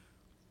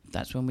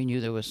 that's when we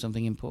knew there was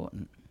something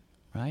important,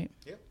 right?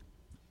 Yep.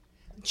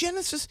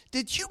 Genesis,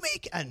 did you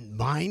make a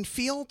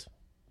minefield?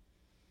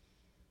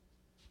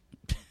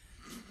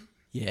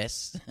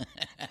 Yes.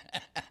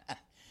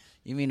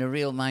 You mean a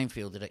real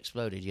minefield that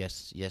exploded?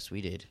 Yes,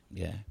 we did,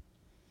 yeah.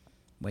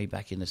 Way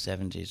back in the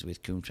 70s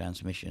with Coombe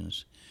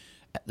Transmissions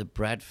at the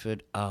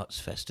Bradford Arts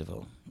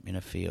Festival in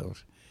a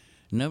field.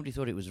 Nobody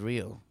thought it was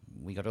real.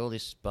 We got all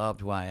this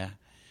barbed wire,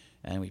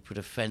 and we put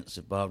a fence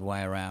of barbed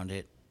wire around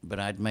it, but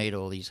I'd made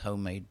all these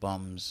homemade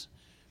bombs.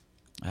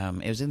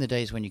 It was in the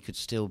days when you could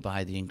still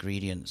buy the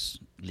ingredients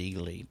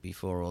legally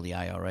before all the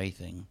IRA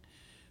thing,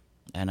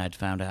 and I'd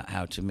found out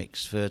how to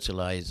mix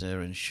fertilizer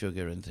and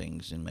sugar and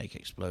things and make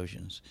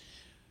explosions.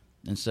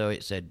 And so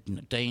it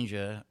said,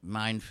 danger,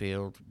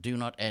 minefield, do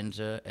not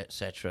enter,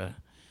 etc.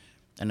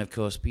 And, of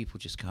course, people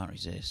just can't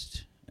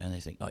resist. And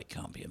they think, oh, it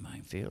can't be a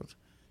minefield.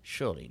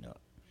 Surely not.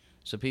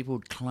 So people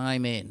would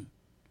climb in,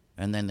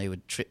 and then they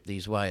would trip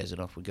these wires,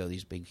 and off would go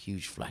these big,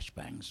 huge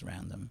flashbangs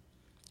around them.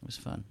 It was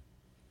fun.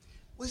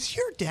 Was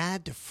your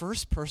dad the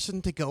first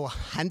person to go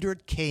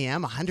 100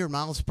 km, 100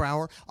 miles per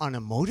hour on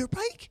a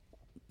motorbike?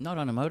 Not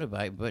on a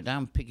motorbike, but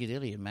down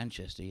Piccadilly in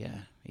Manchester, yeah.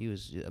 He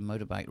was a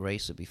motorbike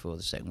racer before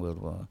the Second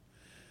World War.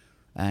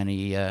 And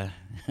he, I've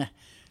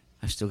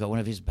still got one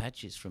of his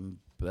badges from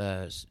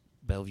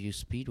Bellevue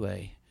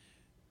Speedway.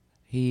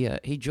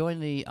 He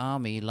joined the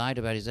army, lied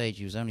about his age.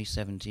 He was only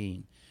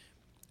 17.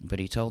 But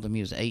he told them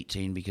he was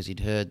 18 because he'd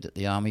heard that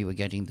the army were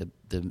getting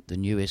the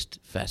newest,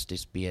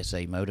 fastest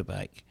BSA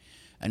motorbike.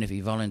 And if he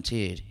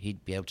volunteered,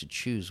 he'd be able to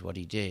choose what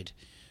he did.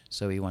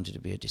 So he wanted to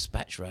be a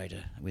dispatch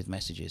rider with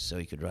messages so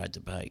he could ride the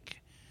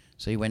bike.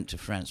 So he went to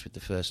France with the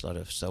first lot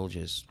of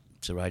soldiers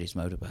to ride his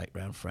motorbike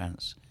around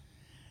France,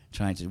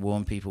 trying to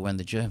warn people when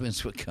the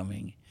Germans were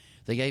coming.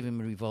 They gave him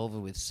a revolver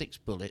with 6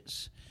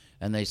 bullets,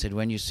 and they said,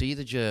 when you see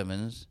the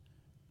Germans,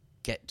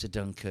 get to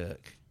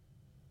Dunkirk.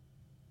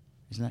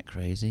 Isn't that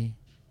crazy?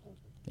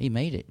 He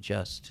made it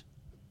just.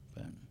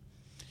 But,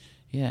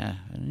 yeah,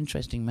 an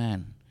interesting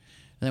man.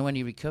 And then when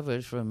he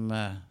recovered from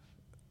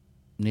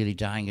nearly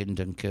dying in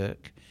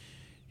Dunkirk,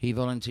 he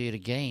volunteered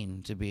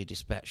again to be a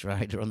dispatch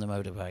rider on the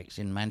motorbikes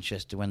in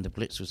Manchester when the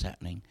Blitz was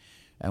happening.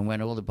 And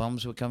when all the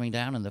bombs were coming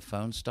down and the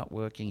phone stopped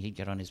working, he'd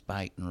get on his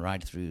bike and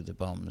ride through the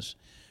bombs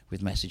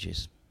with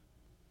messages.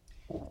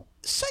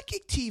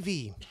 Psychic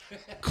TV,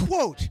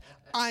 quote,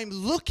 I'm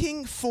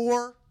looking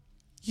for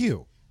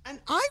You. And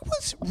I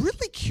was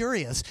really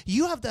curious.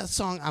 You have that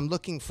song, I'm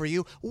Looking for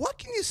You. What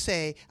can you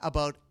say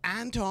about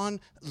Anton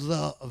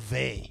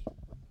LaVey?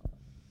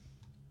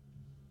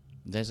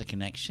 There's a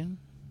connection.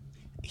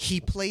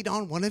 He played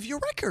on one of your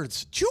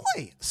records,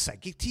 Joy,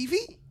 Psychic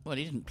TV. Well,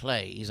 he didn't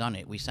play. He's on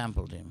it. We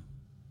sampled him.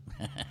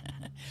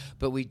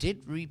 But we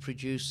did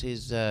reproduce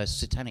his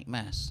Satanic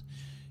Mass.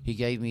 He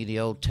gave me the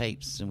old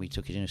tapes, and we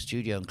took it in a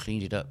studio and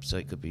cleaned it up so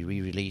it could be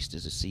re-released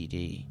as a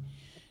CD.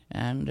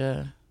 And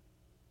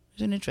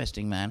he's an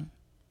interesting man.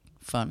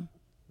 Fun.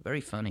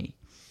 Very funny.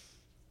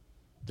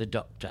 The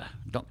Doctor.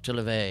 Dr.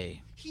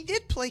 LaVey. He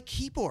did play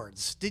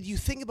keyboards. Did you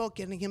think about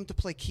getting him to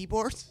play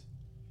keyboards?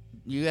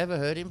 You ever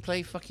heard him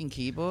play fucking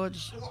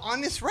keyboards? Well, on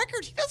this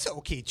record, he does an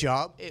okay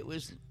job. It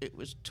was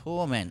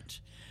torment.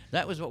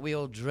 That was what we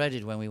all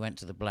dreaded when we went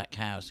to the Black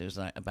House. It was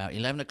like about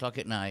 11 o'clock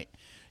at night.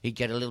 He'd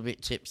get a little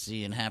bit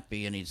tipsy and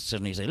happy, and he'd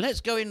suddenly say,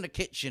 let's go in the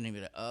kitchen. He'd be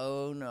like,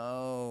 oh,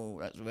 no,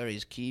 that's where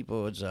his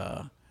keyboards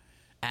are.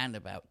 And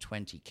about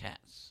 20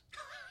 cats.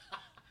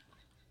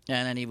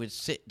 And then he would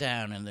sit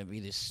down, and there'd be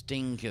this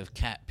stink of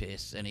cat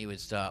piss, and he would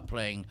start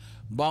playing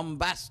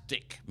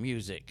bombastic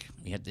music.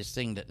 He had this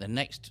thing that the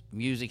next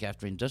music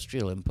after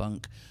industrial and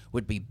punk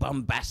would be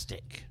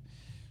bombastic.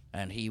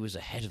 And he was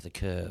ahead of the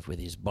curve with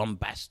his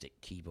bombastic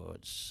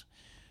keyboards.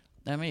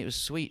 I mean, it was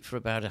sweet for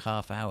about a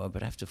half hour,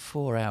 but after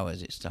 4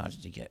 hours, it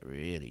started to get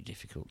really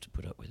difficult to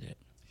put up with it.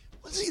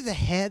 Was he the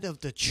head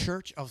of the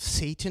Church of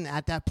Satan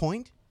at that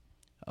point?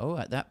 Oh,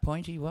 at that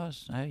point he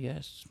was. Oh,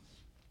 yes.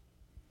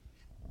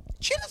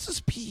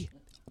 Genesis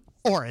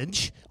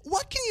P-Orridge,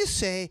 what can you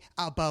say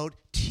about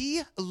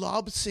T.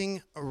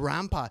 Lobsang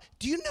Rampa?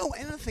 Do you know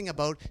anything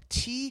about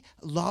T.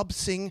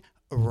 Lobsang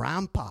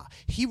Rampa?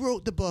 He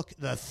wrote the book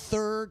The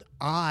Third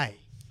Eye.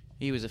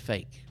 He was a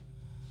fake.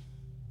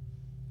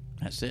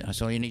 That's it.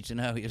 That's all you need to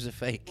know. He was a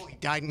fake. Well, he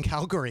died in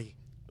Calgary.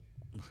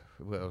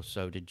 Well,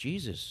 so did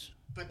Jesus.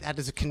 But that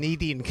is a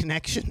Canadian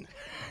connection.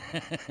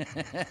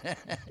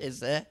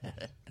 Is there?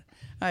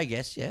 I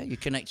guess, yeah. You're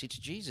connected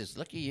to Jesus.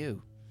 Lucky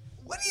you.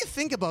 What do you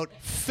think about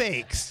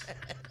fakes?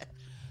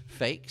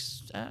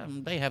 Fakes,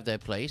 they have their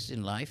place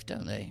in life,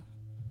 don't they?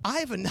 I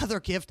have another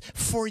gift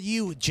for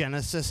you,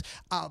 Genesis.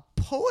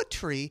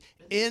 Poetry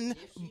in...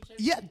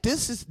 Yeah,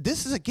 this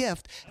is a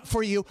gift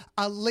for you.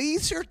 A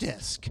laser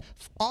disc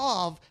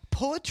of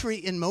Poetry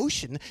in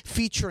Motion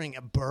featuring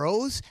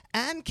Burroughs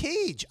and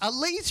Cage. A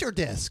laser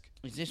disc.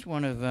 Is this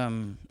one of...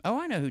 Oh,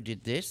 I know who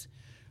did this.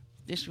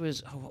 This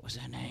was, what was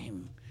her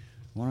name?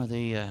 One of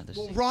the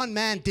Well, Ron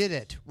Mann did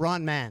it.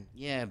 Ron Mann.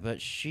 Yeah, but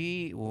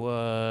she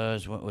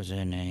was, what was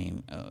her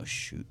name? Oh,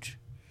 shoot.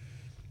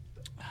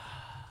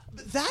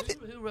 That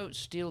Who wrote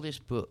Steal This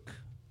Book?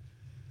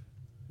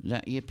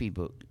 That yippie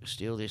book,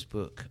 Steal This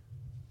Book,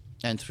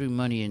 and threw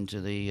money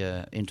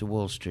into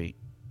Wall Street.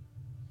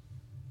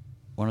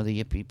 One of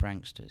the yippie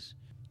pranksters.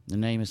 The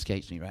name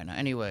escapes me right now.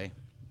 Anyway,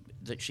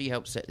 that she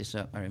helped set this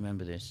up. I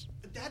remember this.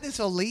 That is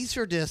a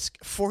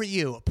Laserdisc for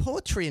you,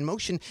 Poetry in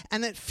Motion,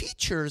 and it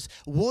features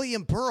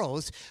William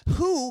Burroughs,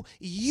 who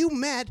you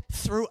met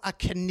through a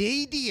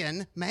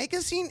Canadian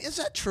magazine. Is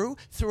that true?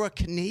 Through a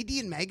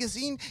Canadian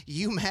magazine,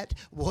 you met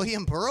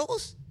William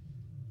Burroughs?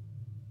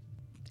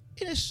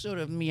 In a sort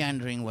of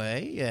meandering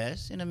way,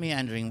 yes, in a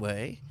meandering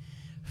way.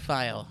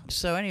 File.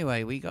 So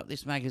anyway, we got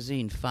this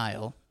magazine,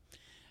 File,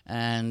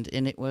 and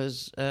in it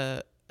was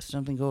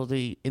something called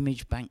the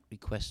Image Bank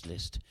Request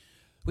List,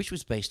 which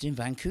was based in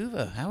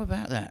Vancouver. How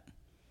about that?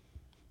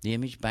 The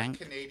Image Bank.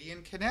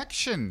 Canadian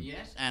connection.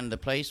 Yes. And the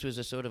place was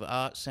a sort of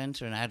art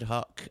centre, an ad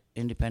hoc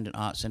independent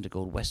art centre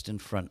called Western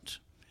Front.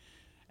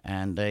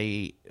 And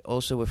they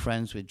also were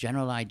friends with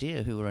General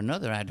Idea, who were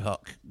another ad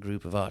hoc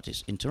group of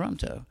artists in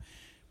Toronto.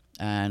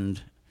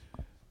 And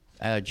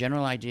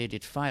General Idea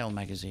did File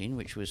magazine,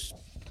 which was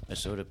a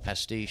sort of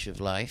pastiche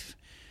of life.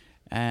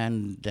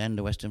 And then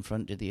the Western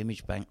Front did the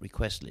Image Bank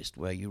Request List,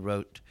 where you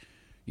wrote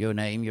your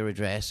name, your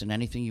address, and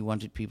anything you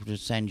wanted people to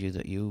send you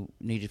that you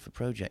needed for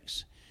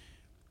projects.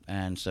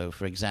 And so,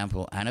 for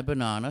example, Anna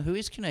Banana, who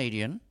is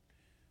Canadian,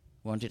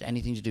 wanted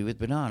anything to do with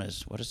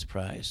bananas. What a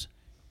surprise.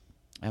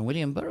 And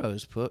William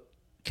Burroughs put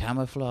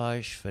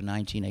camouflage for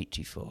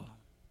 1984.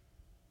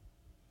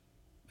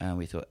 And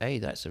we thought, hey,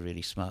 that's a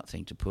really smart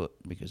thing to put,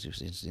 because it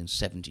was in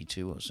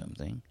 72 or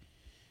something.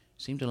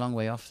 Seemed a long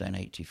way off then,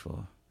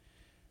 84.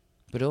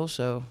 But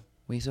also,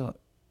 we thought,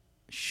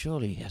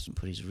 surely he hasn't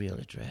put his real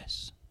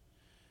address.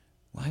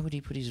 Why would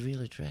he put his real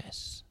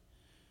address?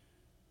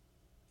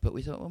 But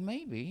we thought, well,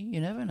 maybe,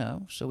 you never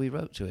know. So we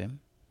wrote to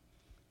him,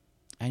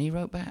 and he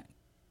wrote back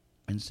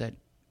and said,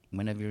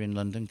 whenever you're in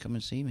London, come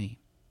and see me.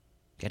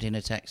 Get in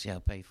a taxi, I'll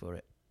pay for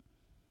it.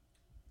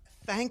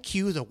 Thank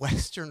you, the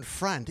Western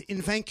Front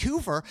in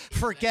Vancouver,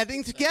 for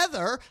getting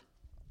together.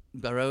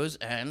 Burroughs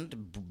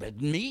and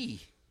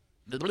me.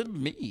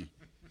 Me.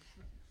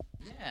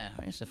 Yeah,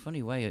 it's a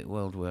funny way the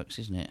world works,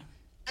 isn't it?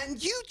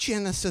 And you,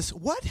 Genesis,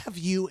 what have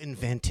you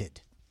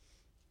invented?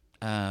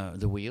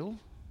 The wheel.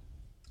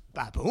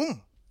 Baboom.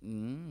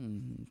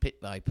 Pit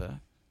viper.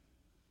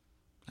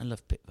 I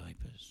love pit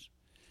vipers.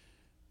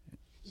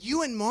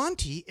 You and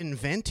Monty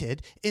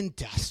invented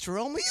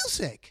industrial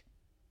music.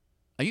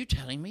 Are you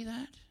telling me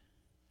that?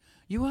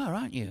 You are,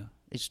 aren't you?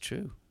 It's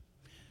true.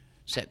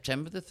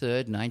 September the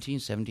 3rd,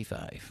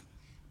 1975.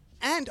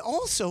 And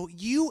also,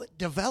 you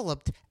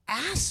developed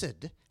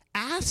acid.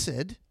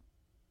 Acid?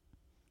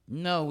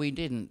 No, we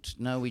didn't.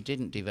 No, we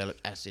didn't develop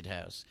Acid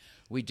House.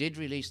 We did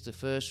release the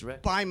first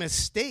record. By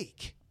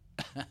mistake.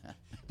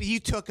 But you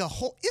took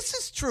this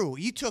is true,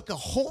 you took a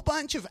whole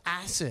bunch of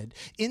acid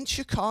in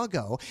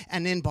Chicago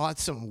and then bought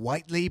some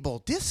white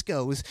label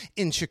discos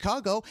in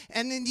Chicago,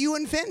 and then you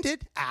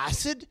invented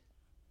Acid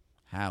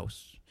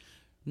House.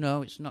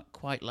 No, it's not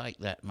quite like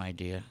that, my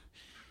dear.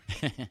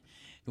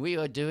 We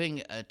were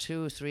doing a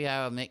 2 or 3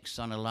 hour mix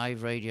on a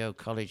live radio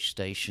college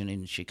station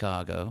in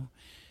Chicago,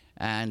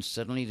 and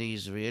suddenly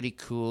these really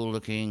cool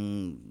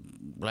looking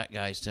black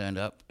guys turned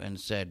up and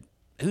said,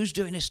 "Who's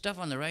doing this stuff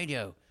on the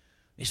radio?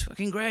 It's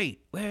fucking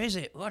great. Where is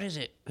it? What is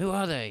it? Who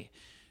are they?"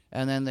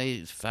 And then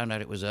they found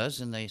out it was us,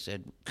 and they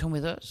said, "Come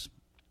with us."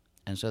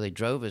 And so they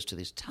drove us to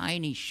this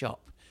tiny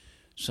shop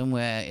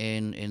somewhere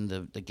in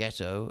the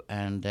ghetto,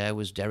 and there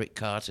was Derek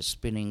Carter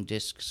spinning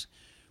discs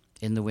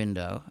in the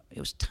window. It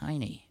was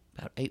tiny,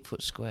 about 8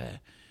 foot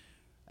square.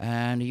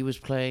 And he was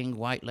playing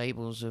white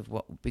labels of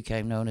what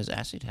became known as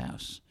Acid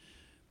House.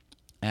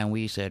 And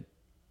we said,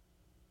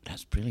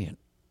 "That's brilliant.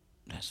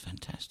 That's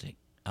fantastic.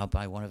 I'll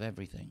buy one of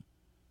everything."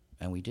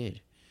 And we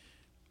did.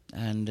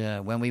 And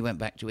when we went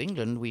back to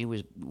England, we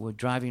were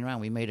driving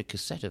around. We made a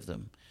cassette of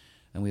them.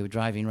 And we were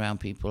driving around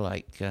people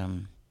like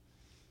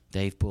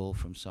Dave Ball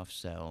from Soft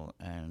Cell,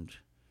 and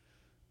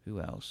who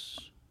else?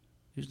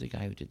 Who's the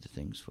guy who did the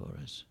things for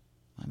us?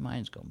 My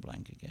mind's gone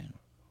blank again.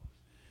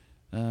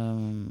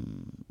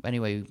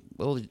 Anyway,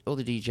 all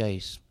the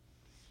DJs.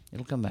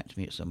 It'll come back to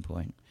me at some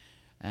point.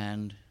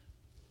 And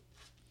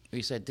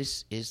we said,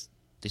 this is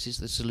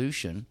the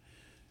solution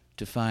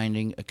to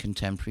finding a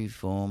contemporary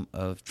form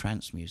of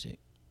trance music,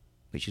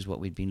 which is what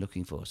we'd been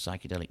looking for,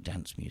 psychedelic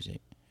dance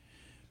music.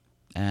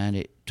 And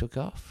it took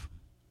off.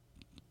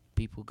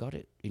 People got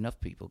it. Enough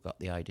people got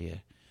the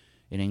idea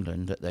in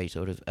England that they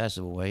sort of, as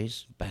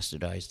always,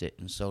 bastardized it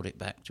and sold it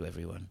back to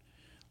everyone.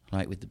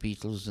 Like with the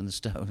Beatles and the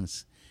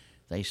Stones.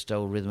 They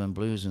stole rhythm and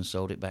blues and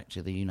sold it back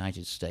to the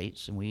United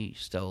States, and we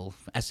stole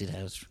Acid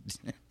House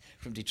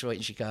from Detroit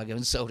and Chicago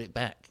and sold it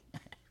back.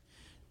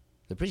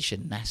 The British are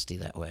nasty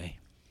that way.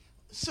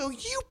 So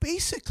you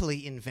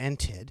basically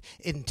invented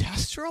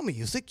industrial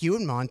music, you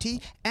and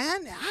Monty,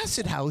 and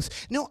acid house.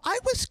 Now, I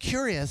was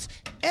curious,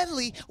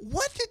 Edley,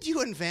 what did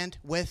you invent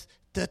with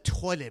the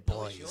Toilet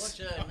Boys?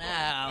 Your turn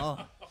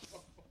now.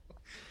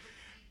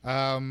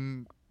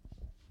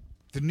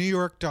 The New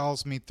York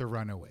Dolls meet the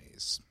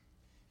Runaways.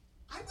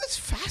 I was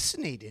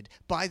fascinated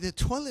by the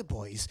Toilet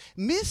Boys.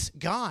 Miss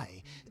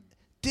Guy,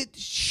 did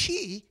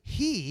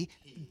he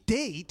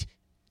date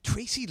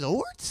Tracy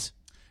Lords?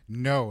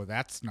 No,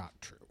 that's not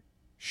true.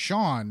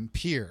 Sean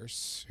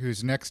Pierce,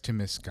 who's next to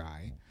Miss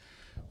Guy,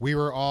 we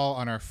were all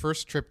on our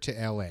first trip to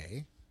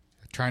L.A.,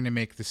 trying to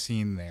make the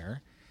scene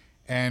there,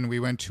 and we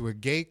went to a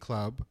gay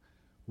club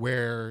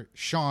where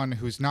Sean,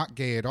 who's not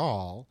gay at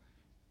all,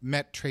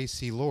 met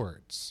Tracy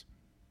Lords.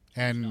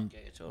 And Not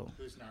gay at all.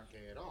 who's not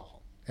gay at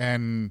all.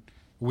 And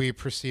we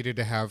proceeded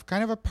to have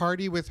kind of a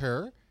party with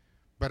her,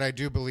 but I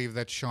do believe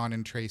that Sean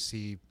and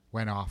Tracy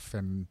went off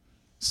and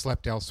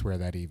slept elsewhere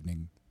that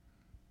evening.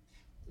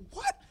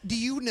 What do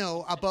you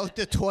know about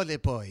the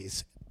Toilet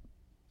Boys?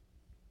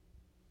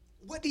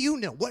 What do you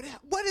know? What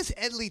has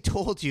Edley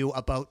told you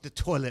about the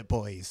Toilet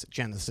Boys,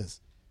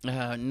 Genesis?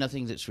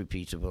 Nothing that's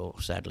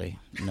repeatable, sadly.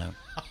 No.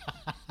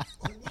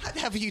 What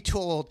have you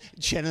told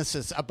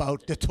Genesis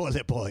about the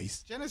Toilet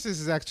Boys? Genesis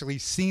has actually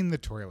seen the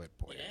Toilet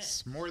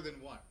Boys more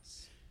than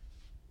once.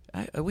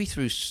 We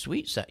threw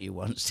sweets at you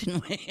once,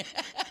 didn't we?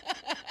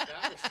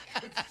 That was a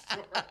good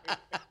story.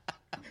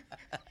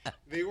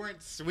 They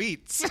weren't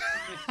sweets.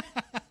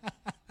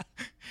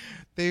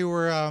 They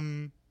were,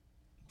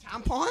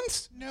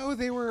 Tampons? no,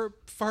 they were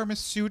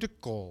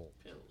pharmaceutical.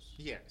 Pills.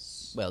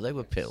 Yes. Well, they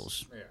were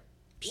pills. Yeah.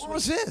 What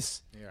was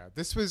this? Yeah.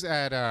 This was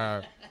at,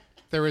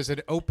 there was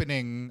an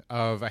opening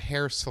of a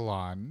hair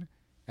salon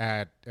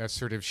at a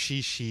sort of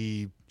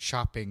shishi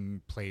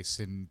shopping place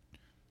in,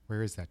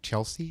 where is that,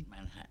 Chelsea?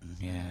 Manhattan,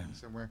 yeah.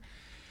 Somewhere.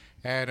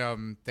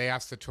 And they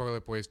asked the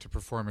Toilet Boys to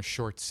perform a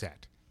short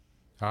set.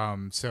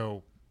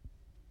 So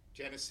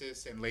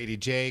Genesis and Lady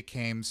J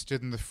came,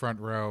 stood in the front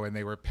row, and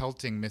they were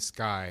pelting Miss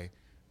Guy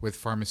with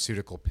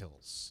pharmaceutical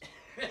pills.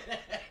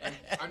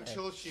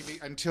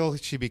 until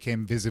she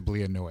became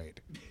visibly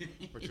annoyed,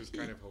 which was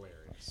kind of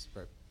hilarious.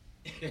 But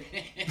I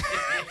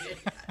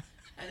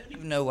don't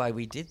even know why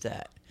we did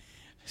that.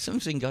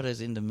 Something got us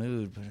in the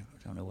mood, but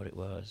I don't know what it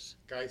was.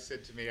 Guy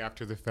said to me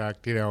after the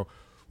fact,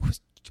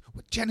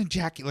 Jen and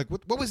Jackie, like,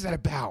 what was that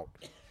about?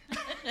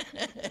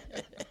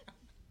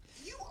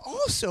 You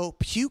also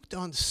puked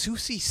on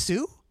Susie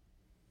Sue?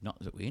 Not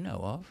that we know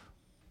of.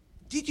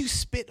 Did you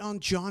spit on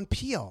John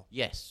Peel?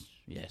 Yes,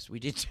 we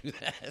did do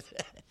that.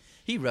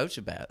 He wrote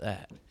about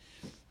that.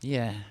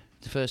 Yeah,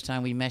 the first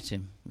time we met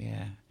him,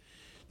 yeah.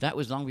 That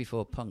was long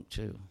before punk,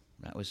 too.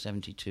 That was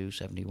 72,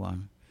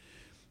 71.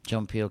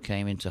 John Peel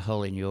came into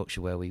Hull in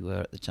Yorkshire, where we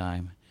were at the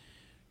time.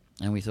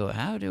 And we thought,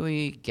 how do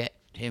we get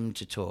him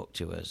to talk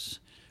to us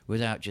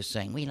without just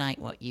saying, we like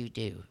what you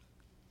do?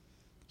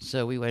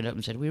 So we went up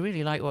and said, we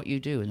really like what you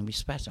do. And then we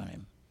spat on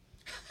him.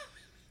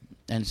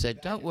 And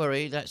said, don't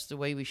worry, that's the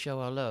way we show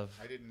our love.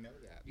 I didn't know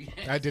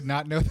that. I did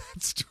not know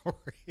that story.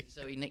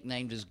 So he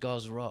nicknamed us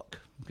Goz Rock,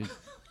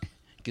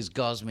 because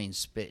Goz means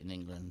spit in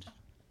England.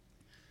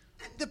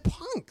 And the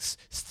punks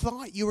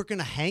thought you were going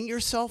to hang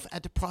yourself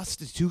at the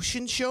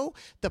prostitution show?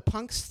 The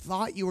punks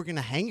thought you were going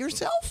to hang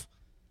yourself?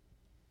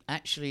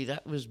 Actually,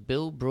 that was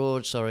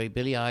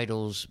Billy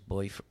Idol's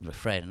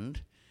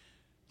boyfriend,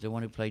 the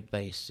one who played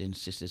bass in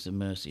Sisters of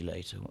Mercy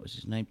later. What was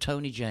his name?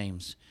 Tony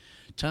James.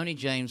 Tony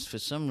James, for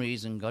some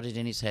reason, got it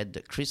in his head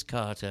that Chris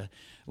Carter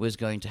was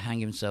going to hang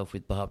himself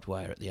with barbed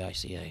wire at the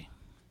ICA.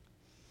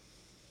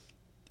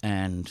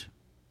 And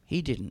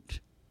he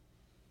didn't.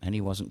 And he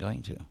wasn't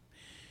going to.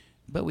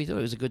 But we thought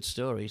it was a good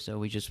story, so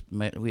we just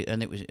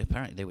and it was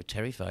apparently they were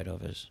terrified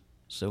of us.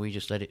 So we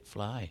just let it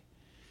fly.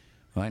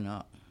 Why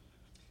not?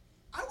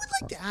 I would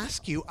like to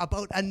ask you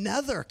about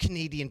another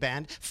Canadian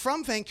band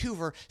from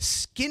Vancouver,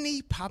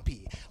 Skinny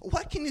Puppy.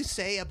 What can you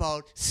say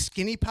about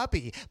Skinny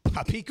Puppy?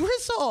 Puppy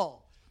Gristle.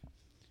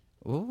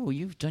 Oh,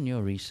 you've done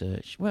your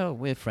research. Well,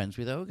 we're friends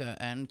with Olga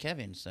and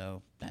Kevin,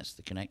 so that's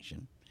the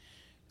connection.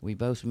 We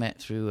both met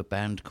through a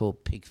band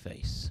called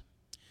Pigface,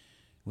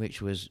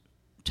 which was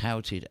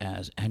touted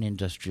as an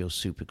industrial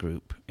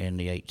supergroup in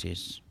the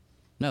 80s.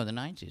 No, the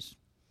 90s.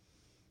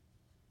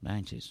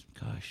 90s.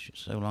 Gosh,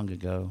 so long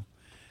ago.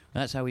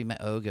 That's how we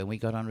met Olga, and we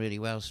got on really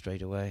well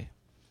straight away.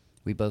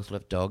 We both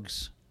love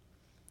dogs,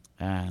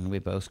 and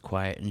we're both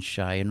quiet and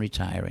shy and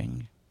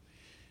retiring.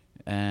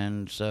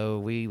 And so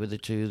we were the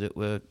two that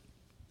were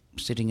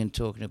sitting and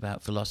talking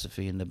about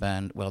philosophy in the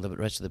band. While the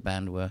rest of the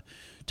band were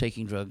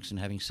taking drugs and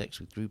having sex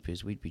with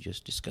groupies, we'd be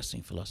just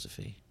discussing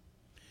philosophy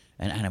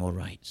and animal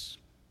rights.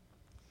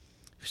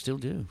 We still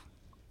do.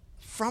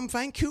 From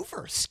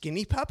Vancouver,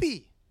 Skinny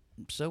Puppy.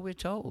 So we're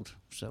told.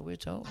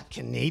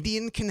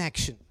 Canadian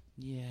connection.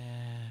 Yeah.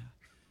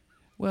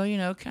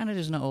 Well,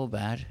 Canada's not all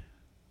bad.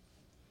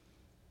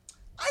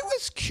 I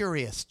was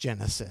curious,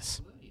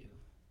 Genesis.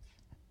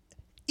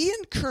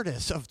 Ian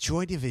Curtis of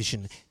Joy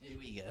Division. Here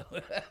we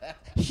go.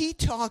 He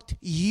talked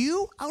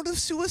you out of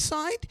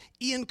suicide.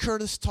 Ian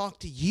Curtis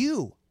talked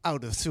you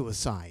out of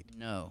suicide.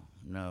 No,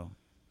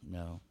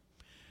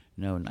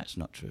 and that's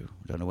not true.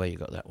 I don't know where you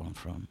got that one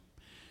from.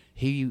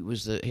 I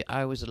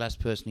was the last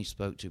person he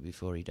spoke to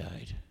before he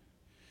died.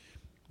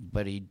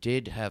 But he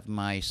did have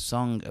my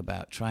song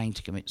about trying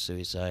to commit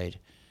suicide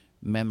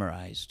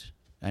memorized.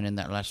 And in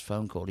that last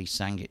phone call, he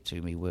sang it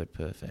to me word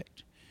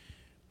perfect.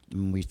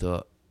 And we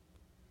thought,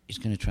 he's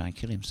going to try and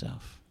kill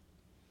himself.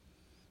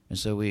 And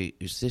so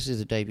this is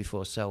the day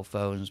before cell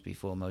phones,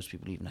 before most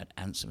people even had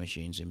answer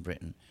machines in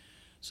Britain.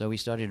 So we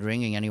started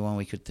ringing anyone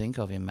we could think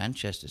of in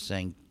Manchester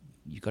saying,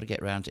 you've got to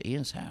get round to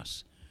Ian's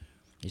house.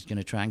 He's going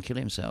to try and kill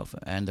himself.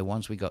 And the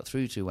ones we got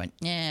through to went,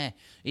 yeah,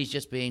 he's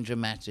just being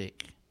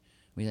dramatic.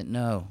 We went,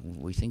 no,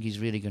 we think he's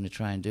really going to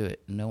try and do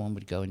it. And no one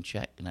would go and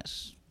check, and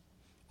that's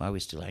why we're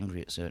still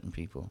angry at certain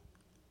people.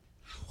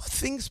 How have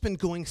things been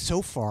going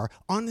so far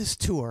on this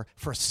tour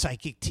for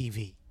Psychic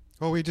TV?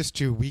 Well, we just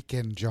do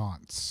weekend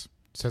jaunts,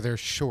 so they're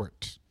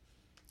short.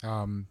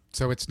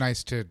 So it's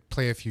nice to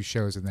play a few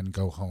shows and then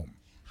go home.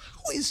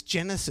 How is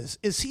Genesis?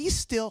 Is he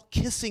still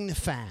kissing the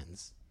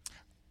fans?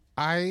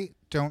 I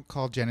don't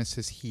call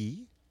Genesis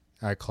he.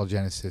 I call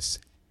Genesis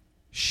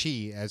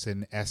she, as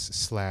in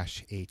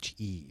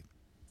S/HE,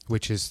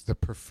 which is the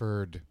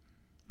preferred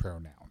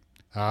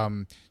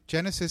pronoun.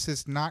 Genesis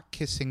is not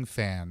kissing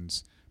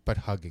fans, but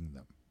hugging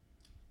them.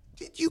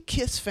 Did you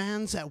kiss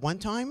fans at one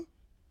time?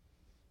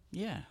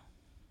 Yeah.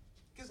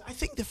 Because I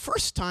think the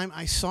first time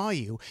I saw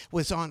you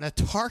was on a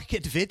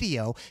Target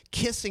video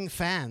kissing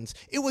fans.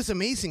 It was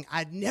amazing.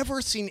 I'd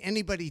never seen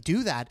anybody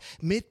do that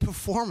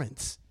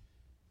mid-performance.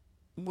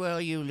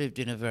 Well, you lived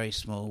in a very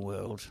small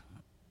world,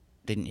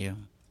 didn't you?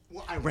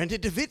 Well, I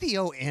rented a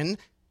video in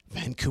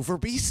Vancouver,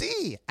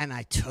 BC, and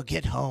I took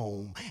it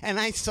home, and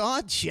I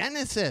saw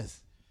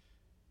Genesis.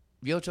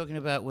 You're talking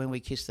about when we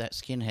kissed that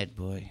skinhead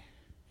boy.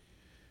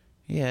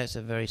 Yeah, it's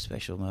a very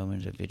special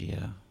moment of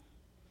video.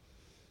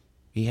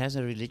 He has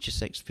a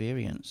religious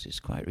experience. It's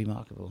quite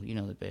remarkable. You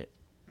know the bit.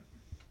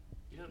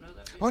 You don't know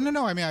that bit? Oh,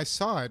 no. I mean, I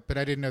saw it, but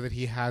I didn't know that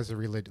he has a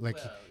religion. Like,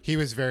 Well, he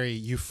was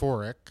very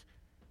euphoric,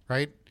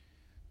 right?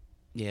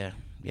 Yeah.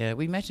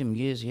 We met him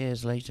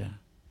years later,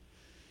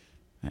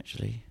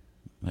 actually,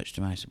 much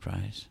to my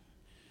surprise.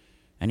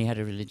 And he had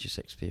a religious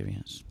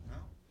experience.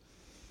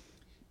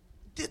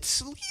 Did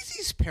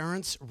Sleazy's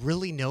parents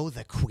really know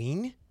the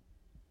Queen?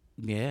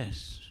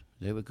 Yes,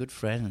 they were good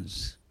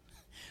friends.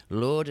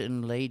 Lord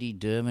and Lady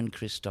Dermond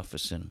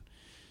Christopherson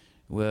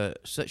were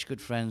such good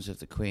friends of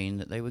the Queen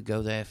that they would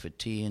go there for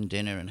tea and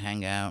dinner and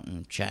hang out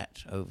and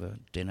chat over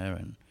dinner,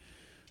 and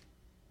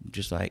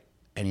just like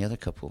any other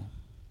couple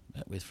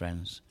with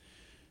friends.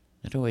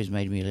 It always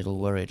made me a little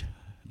worried,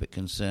 a bit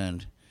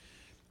concerned.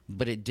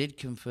 But it did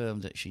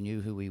confirm that she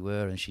knew who we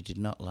were and she did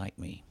not like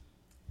me.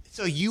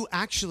 So you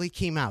actually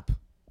came up?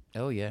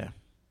 Oh, yeah.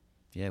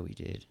 Yeah, we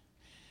did.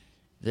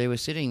 They were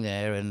sitting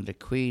there and the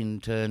Queen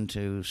turned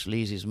to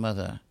Sleazy's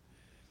mother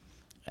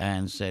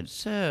and said,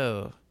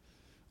 "So,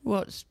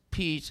 what's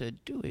Peter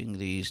doing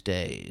these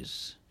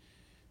days?"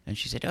 And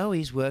she said, "Oh,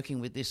 he's working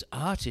with this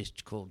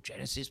artist called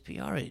Genesis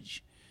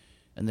P-Orridge."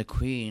 And the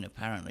Queen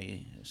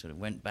apparently sort of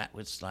went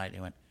backwards slightly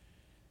and went,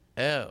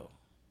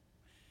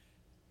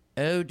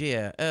 Oh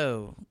dear,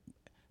 oh.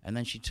 And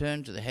then she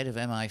turned to the head of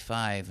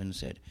MI5 and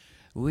said,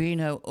 "We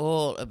know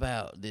all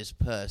about this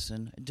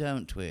person,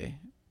 don't we?"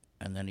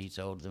 And then he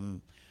told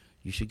them,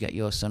 "You should get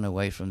your son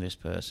away from this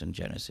person,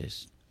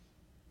 Genesis.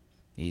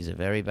 He's a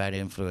very bad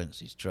influence.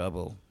 He's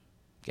trouble.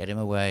 Get him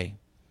away."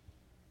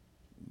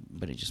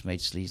 But it just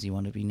made Sleazy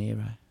want to be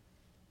nearer.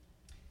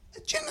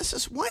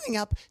 Genesis, winding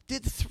up,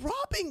 did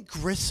Throbbing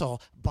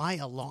Gristle buy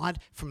a lot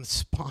from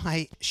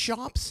spy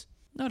shops?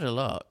 Not a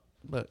lot,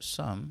 but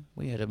some.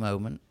 We had a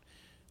moment.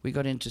 We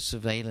got into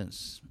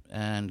surveillance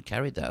and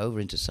carried that over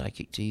into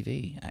Psychic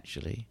TV,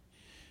 actually.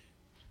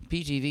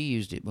 PTV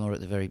used it more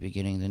at the very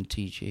beginning than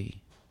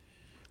TG.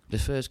 The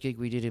first gig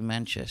we did in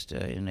Manchester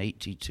in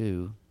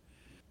 82,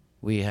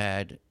 we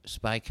had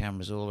spy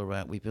cameras all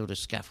around. We built a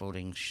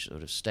scaffolding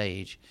sort of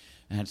stage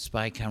and had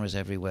spy cameras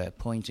everywhere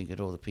pointing at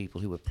all the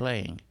people who were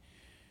playing.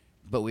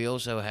 But we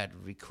also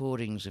had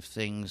recordings of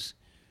things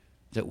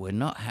that were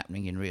not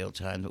happening in real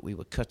time, but we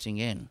were cutting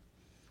in.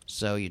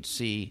 So you'd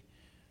see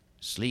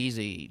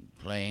Sleazy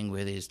playing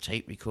with his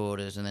tape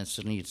recorders, and then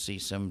suddenly you'd see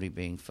somebody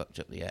being fucked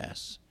up the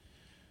ass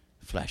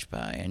flash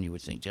by, and you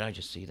would think, did I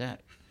just see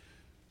that?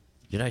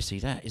 Did I see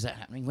that? Is that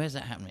happening? Where's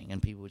that happening?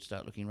 And people would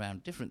start looking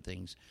around, different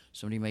things.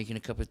 Somebody making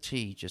a cup of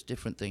tea, just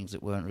different things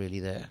that weren't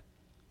really there.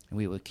 And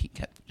we would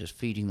kept just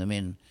feeding them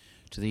in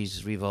to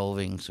these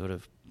revolving sort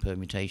of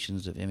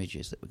permutations of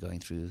images that were going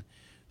through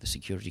the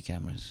security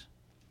cameras.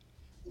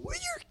 Were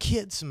your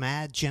kids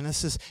mad,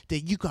 Genesis,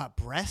 that you got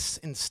breasts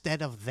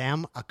instead of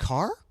them a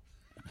car?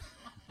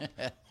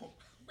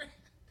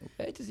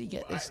 Where does he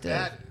get this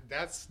stuff?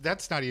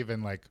 That's not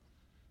even like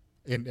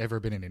ever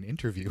been in an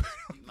interview.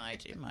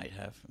 It might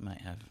have.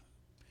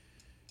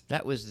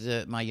 That was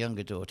my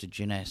younger daughter,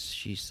 Janess.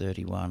 She's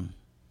 31.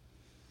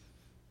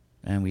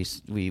 And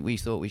we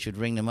thought we should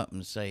ring them up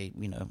and say,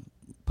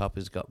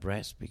 Papa's got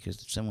breasts,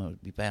 because someone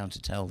would be bound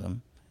to tell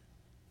them.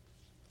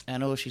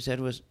 And all she said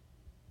was,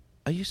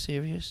 are you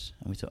serious?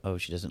 And we thought, oh,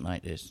 she doesn't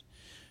like this.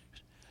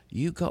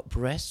 You got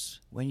breasts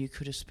when you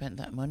could have spent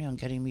that money on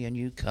getting me a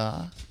new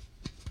car?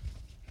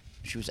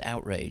 She was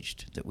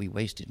outraged that we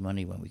wasted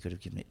money when we could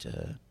have given it to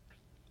her.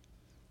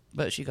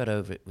 But she got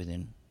over it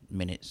within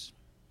minutes.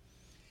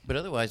 But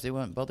otherwise, they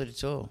weren't bothered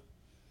at all.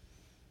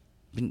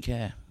 Didn't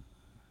care.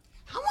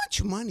 How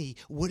much money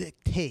would it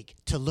take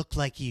to look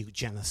like you,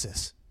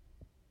 Genesis?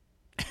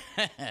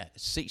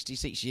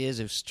 66 years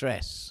of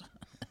stress.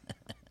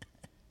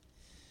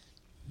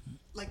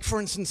 Like,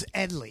 for instance,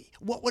 Edley.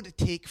 What would it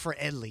take for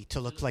Edley to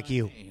look like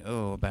you?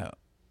 Oh, about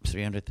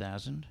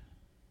 300,000.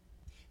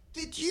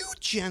 Did you,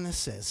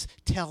 Genesis,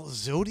 tell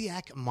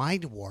Zodiac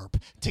Mind Warp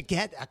to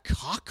get a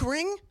cock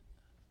ring?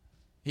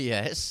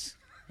 Yes.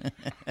 I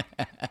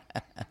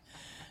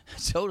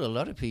told a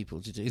lot of people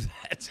to do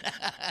that.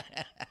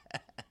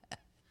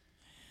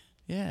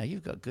 Yeah,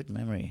 you've got good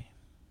memory.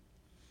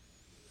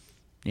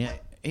 Yeah,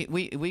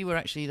 we were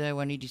actually there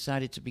when he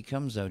decided to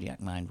become Zodiac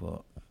Mind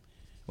Warp.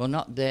 Well,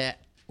 not there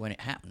when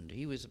it happened.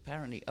 He was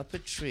apparently up a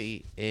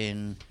tree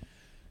in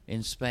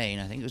Spain.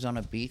 I think it was on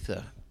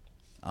Ibiza,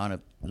 on a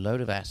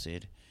load of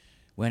acid,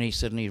 when he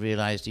suddenly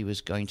realized he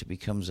was going to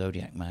become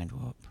Zodiac Mind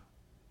Warp.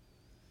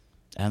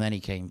 And then he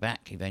came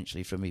back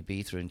eventually from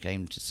Ibiza and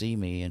came to see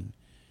me, and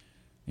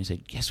he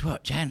said, guess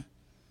what, Jan?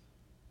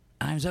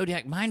 I'm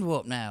Zodiac Mind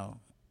Warp now.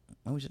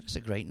 And we said, that's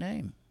a great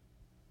name.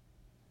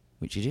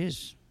 Which it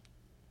is.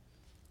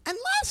 And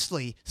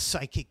lastly,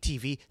 Psychic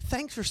TV,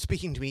 thanks for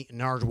speaking to me,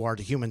 Nardwuar,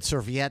 the human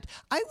serviette.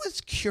 I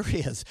was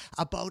curious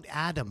about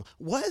Adam.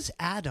 Was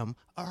Adam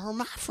a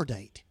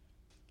hermaphrodite?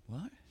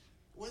 What?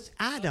 Was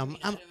Adam...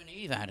 Adam and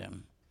Eve,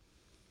 Adam.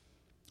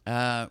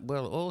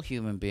 Well, all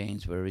human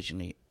beings were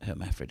originally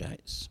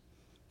hermaphrodites.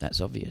 That's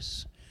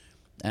obvious.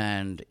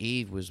 And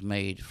Eve was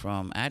made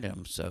from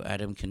Adam, so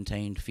Adam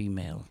contained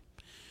female.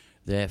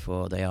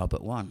 Therefore, they are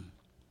but one.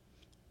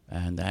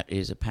 And that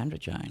is a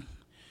pandragine.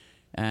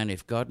 And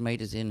if God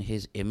made us in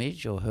his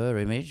image or her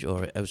image,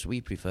 or as we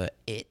prefer,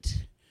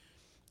 it,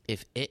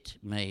 if it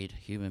made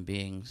human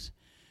beings,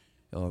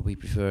 or we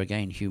prefer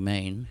again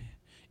humane,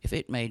 if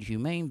it made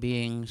humane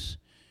beings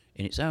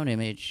in its own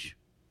image,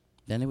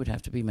 then they would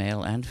have to be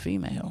male and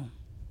female.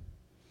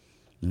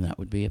 And that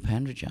would be a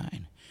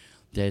pandragine.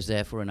 There's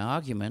therefore an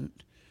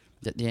argument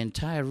that the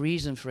entire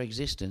reason for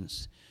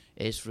existence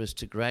is for us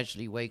to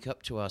gradually wake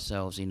up to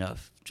ourselves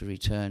enough to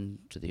return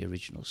to the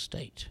original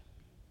state.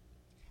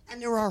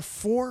 And there are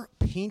 4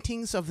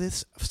 paintings of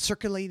this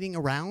circulating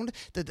around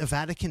that the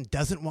Vatican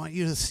doesn't want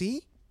you to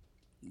see?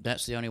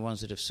 That's the only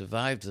ones that have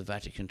survived the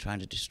Vatican trying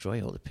to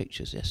destroy all the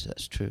pictures. Yes,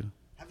 that's true.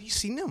 Have you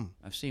seen them?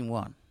 I've seen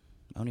one.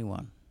 Only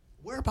one.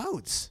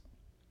 Whereabouts?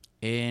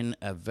 In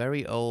a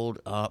very old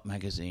art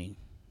magazine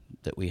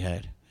that we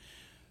had.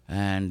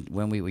 And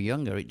when we were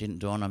younger, it didn't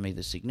dawn on me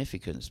the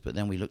significance, but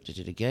then we looked at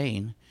it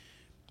again,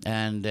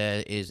 and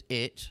there is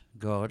it,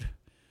 God,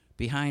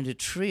 behind a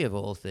tree of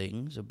all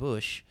things, a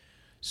bush,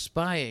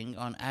 spying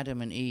on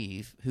Adam and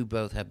Eve, who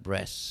both have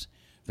breasts,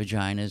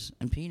 vaginas,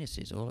 and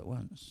penises all at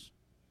once.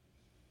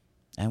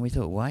 And we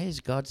thought, why is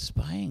God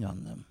spying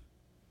on them?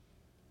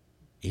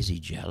 Is he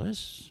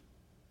jealous?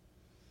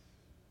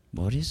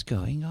 What is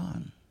going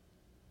on?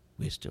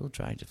 We're still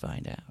trying to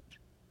find out.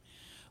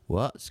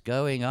 What's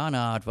going on,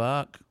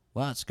 Aardvark?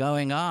 What's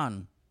going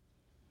on?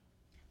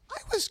 I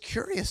was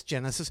curious,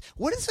 Genesis.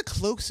 What is the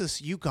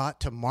closest you got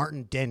to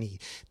Martin Denny?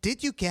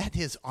 Did you get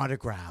his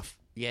autograph?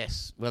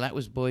 Yes, well, that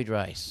was Boyd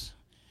Rice.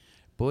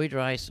 Boyd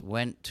Rice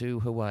went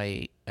to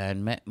Hawaii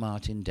and met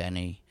Martin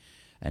Denny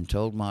and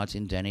told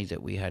Martin Denny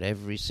that we had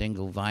every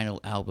single vinyl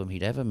album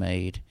he'd ever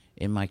made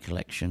in my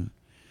collection.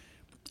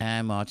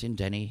 And Martin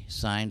Denny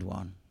signed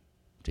one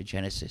to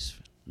Genesis.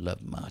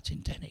 Love Martin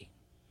Denny.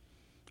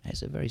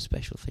 It's a very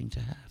special thing to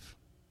have.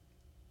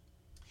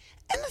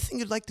 Anything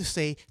you'd like to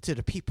say to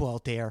the people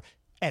out there,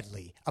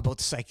 Edley, about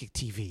Psychic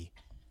TV?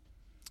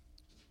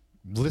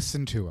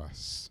 Listen to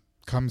us.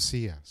 Come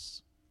see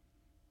us.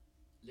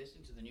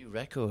 Listen to the new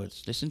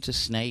records. Listen to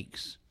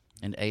Snakes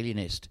and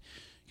Alienist,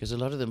 because a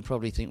lot of them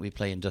probably think we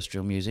play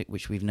industrial music,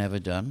 which we've never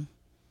done.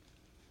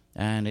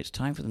 And it's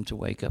time for them to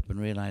wake up and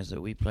realize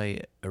that we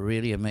play a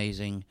really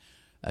amazing,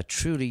 a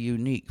truly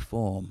unique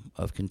form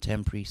of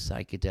contemporary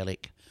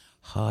psychedelic,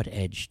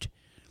 hard-edged,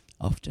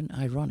 often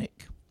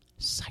ironic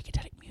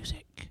psychedelic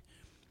music.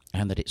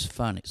 And that it's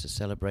fun, it's a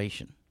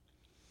celebration.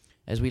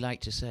 As we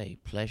like to say,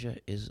 pleasure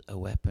is a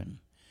weapon.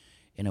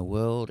 In a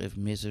world of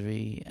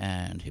misery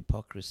and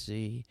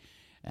hypocrisy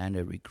and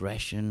a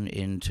regression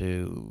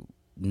into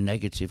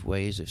negative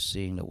ways of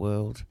seeing the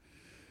world,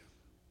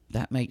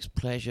 that makes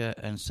pleasure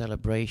and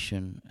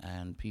celebration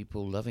and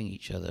people loving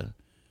each other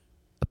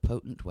a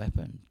potent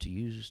weapon to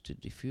use to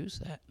diffuse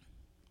that.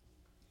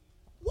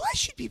 Why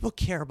should people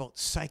care about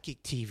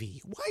Psychic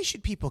TV? Why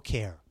should people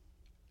care?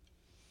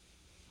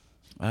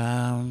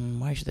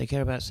 Why should they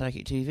care about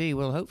Psychic TV?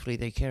 Well, hopefully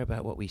they care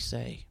about what we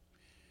say.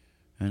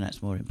 And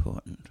that's more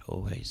important,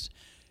 always.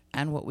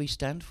 And what we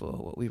stand for,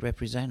 what we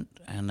represent.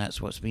 And that's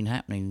what's been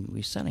happening.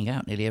 We're selling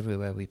out nearly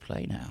everywhere we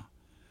play now.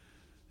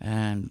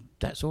 And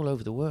that's all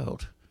over the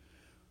world.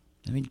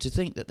 I mean, to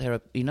think that there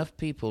are enough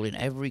people in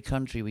every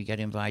country we get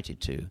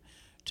invited to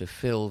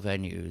fill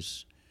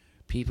venues,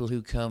 people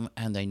who come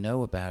and they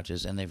know about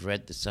us and they've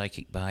read the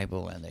Psychic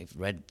Bible and they've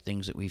read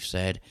things that we've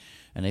said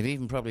and they've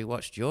even probably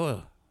watched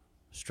your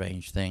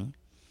strange thing,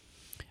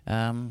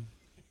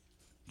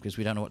 because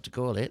we don't know what to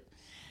call it.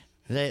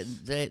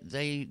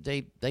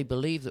 They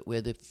believe that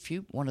we're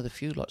one of the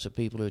few lots of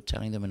people who are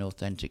telling them an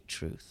authentic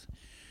truth,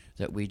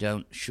 that we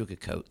don't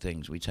sugarcoat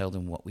things. We tell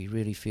them what we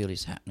really feel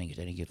is happening at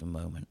any given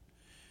moment.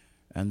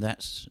 And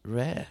that's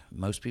rare.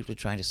 Most people are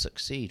trying to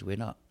succeed. We're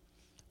not.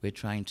 We're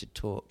trying to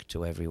talk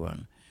to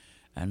everyone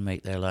and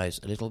make their lives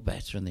a little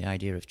better and the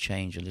idea of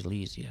change a little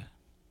easier.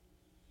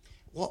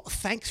 Well,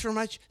 thanks very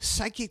much,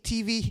 Psychic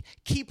TV.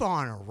 Keep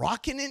on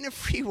rocking in the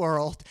free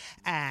world.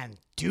 And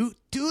doot,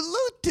 doot,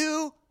 loot,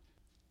 doo.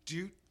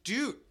 Doot,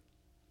 doot.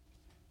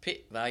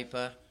 Pit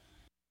Viper.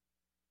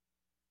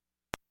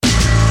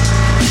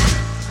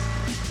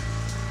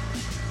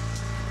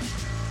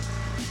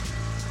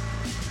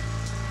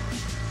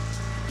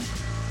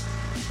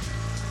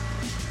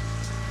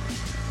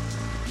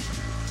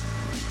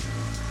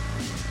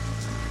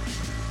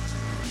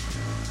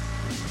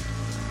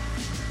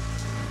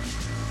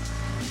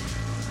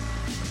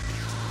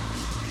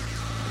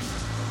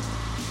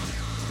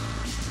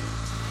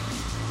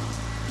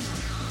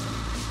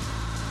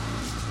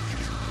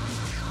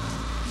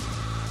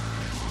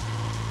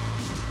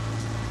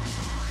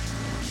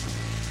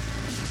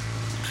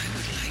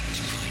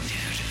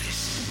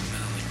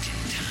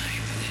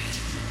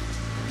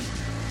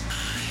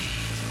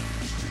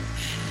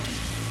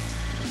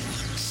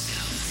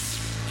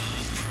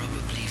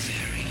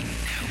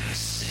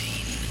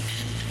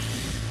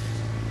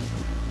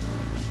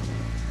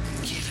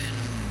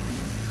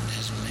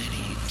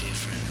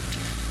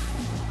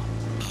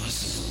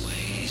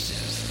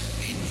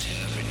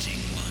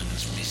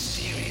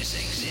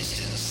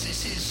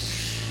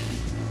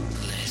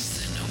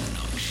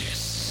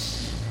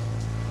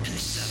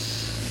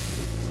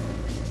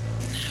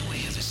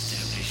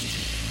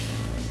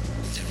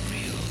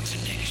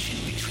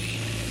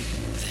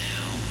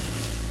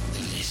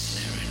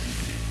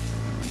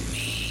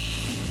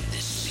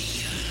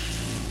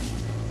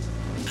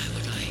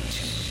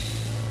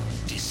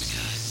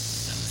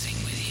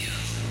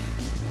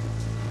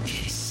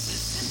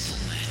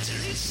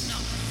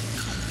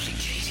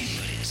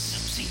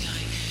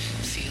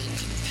 feel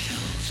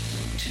compelled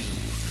to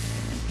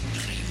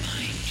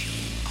remind you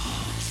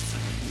of.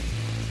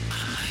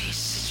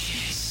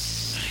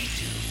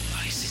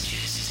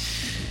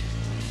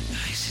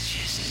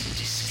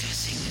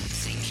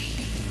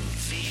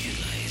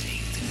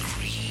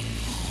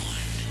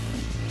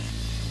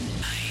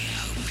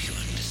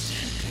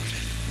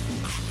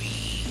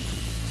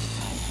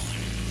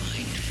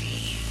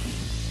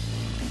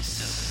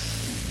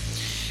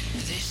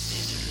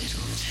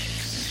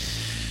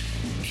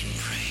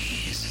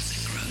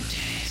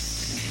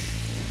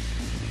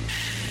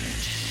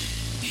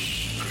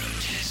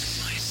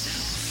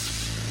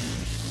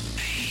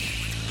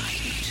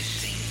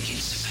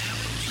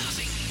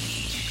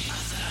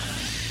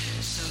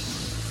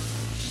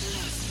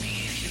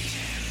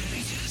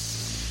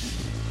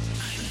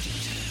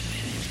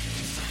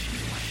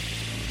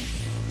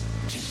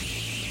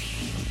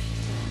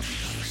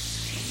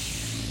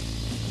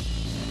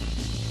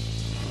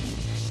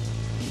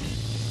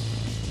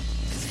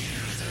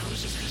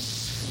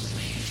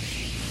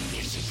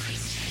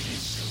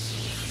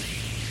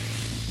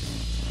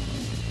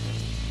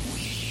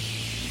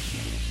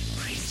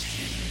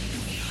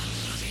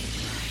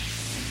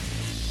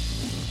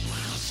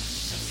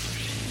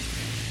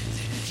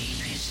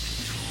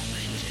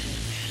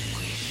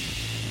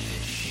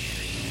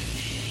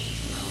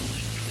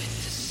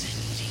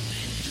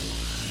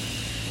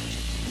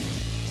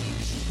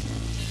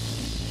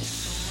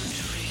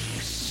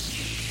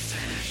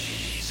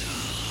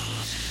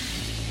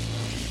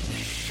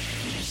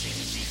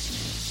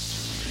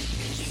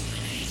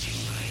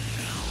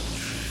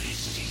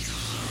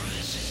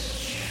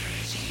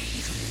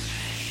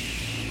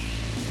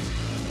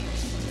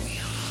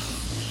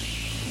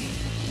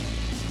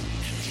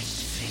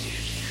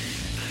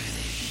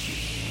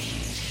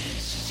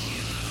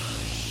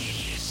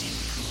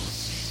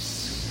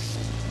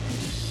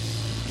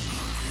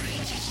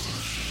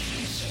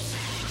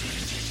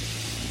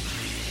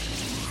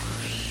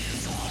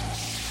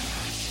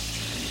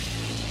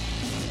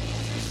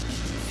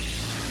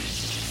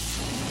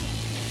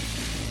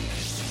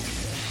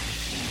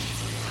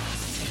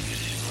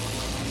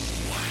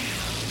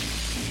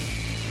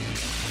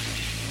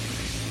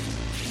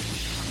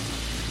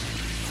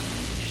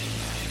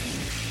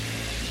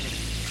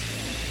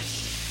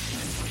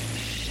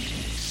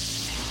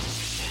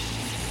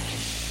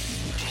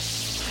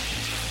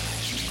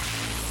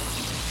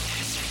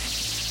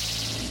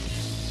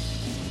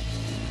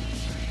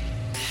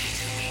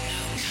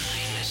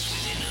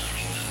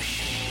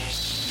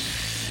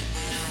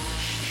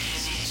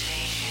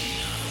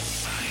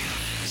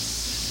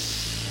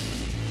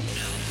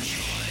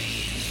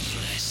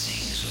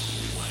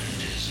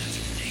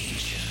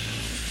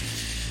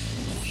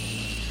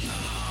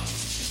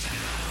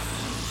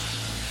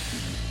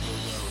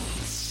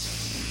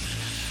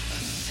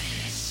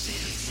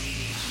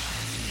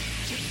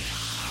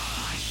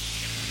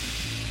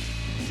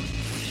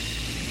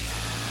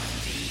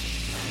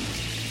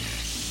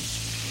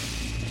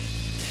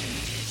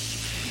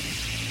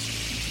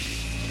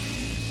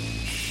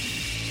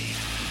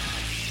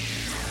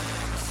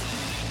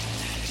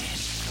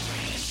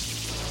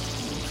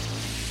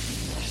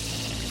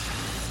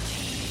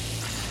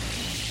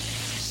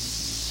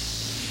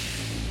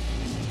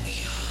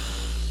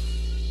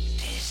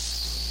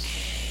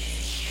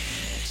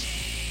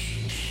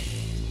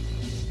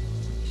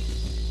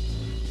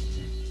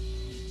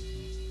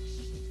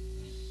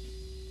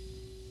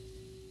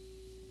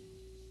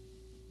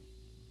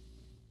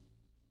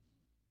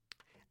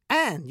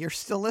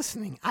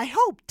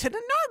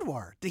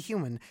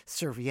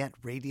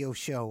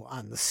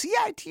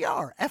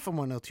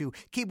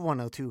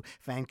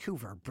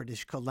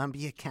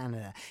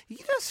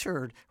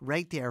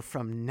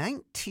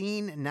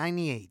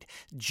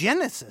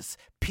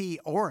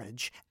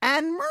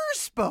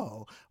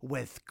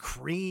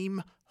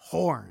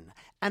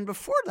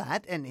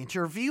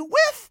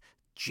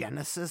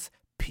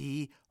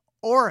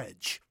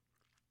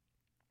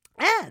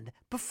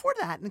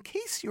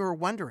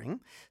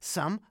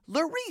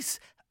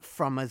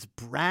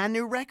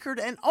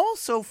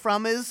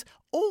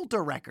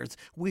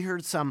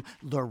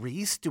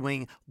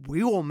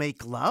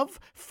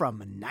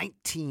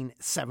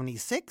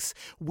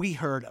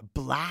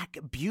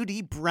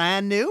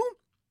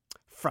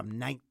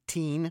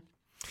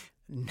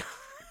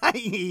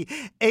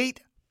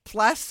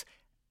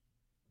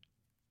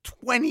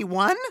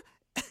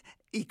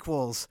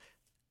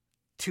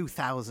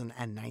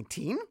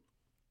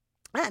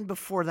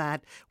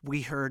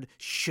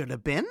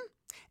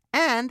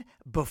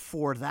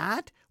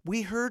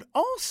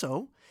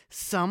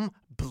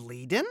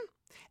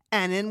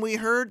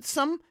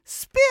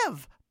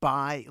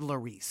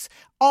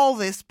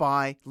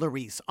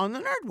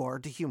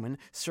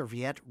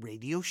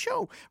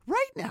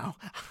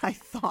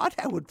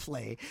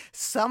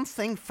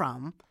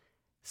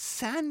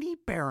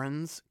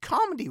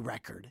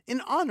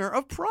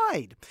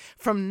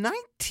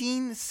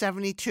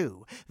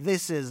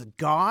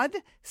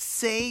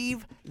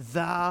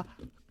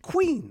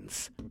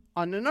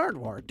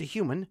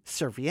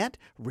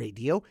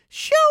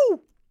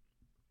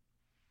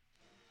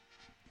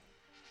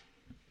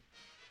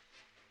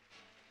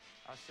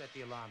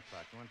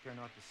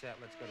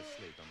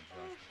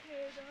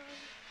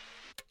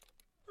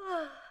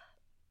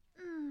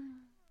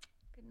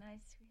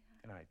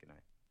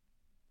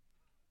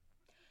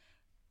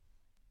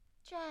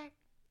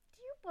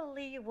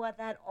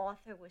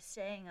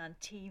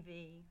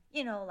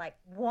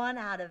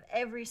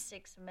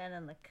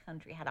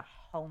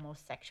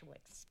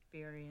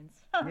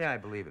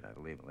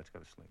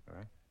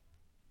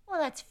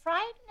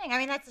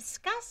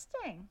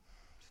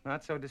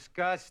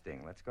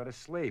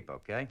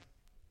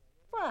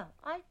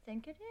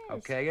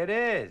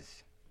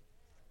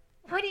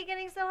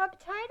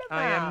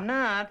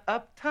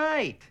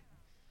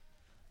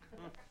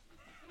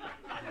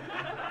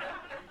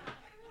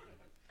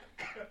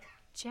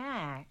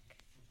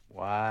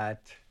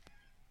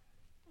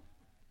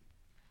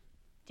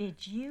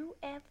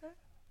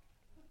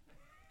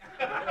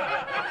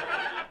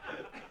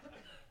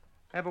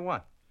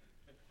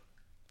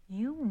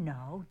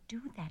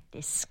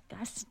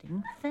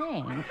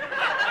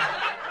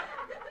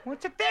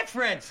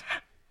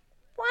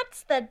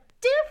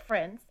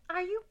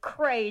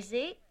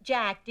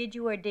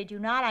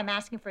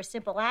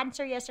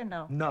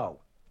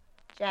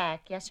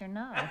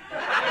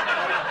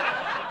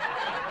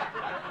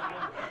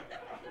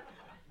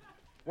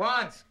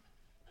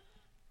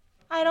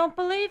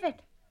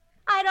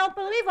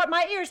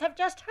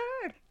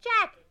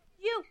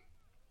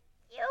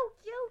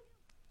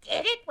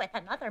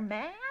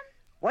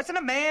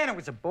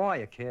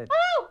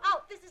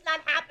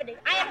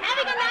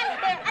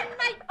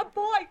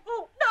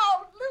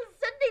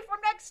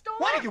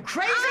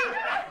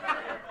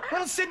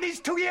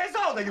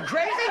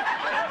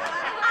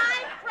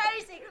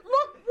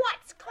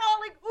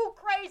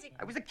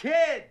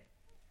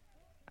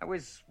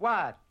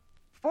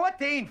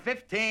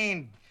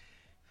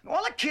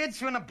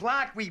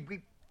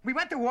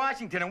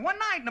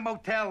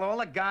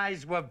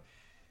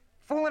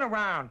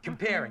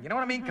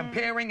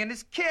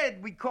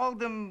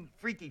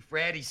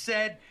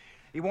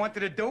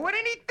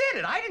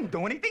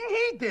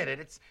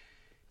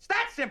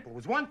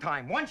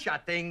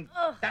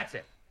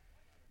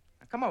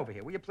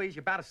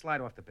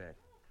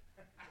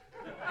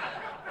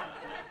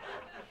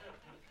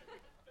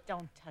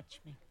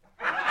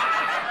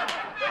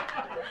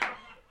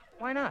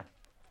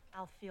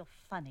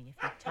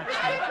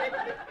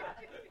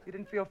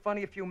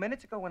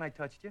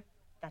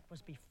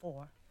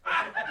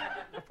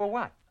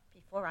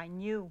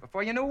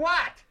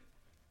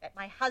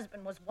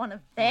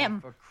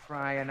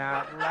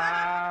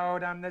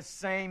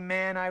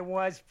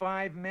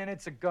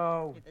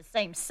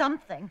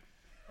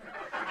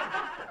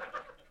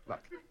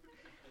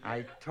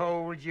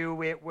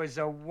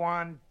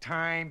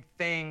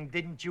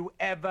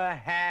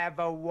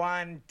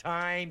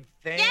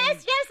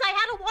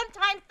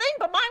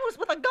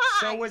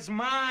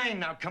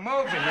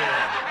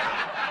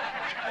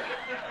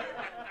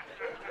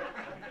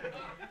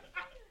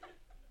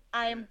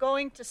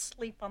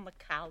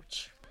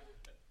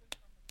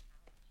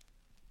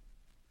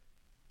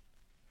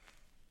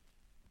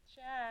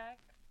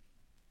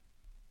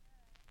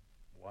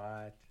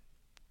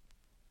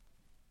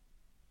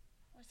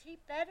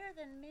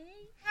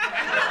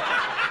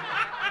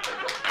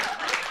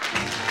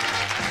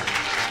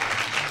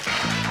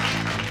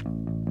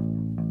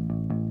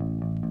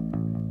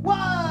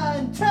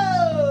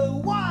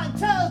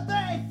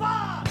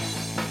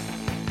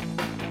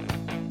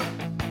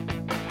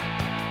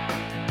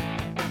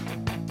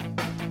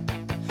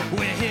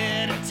 We're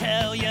here to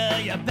tell you,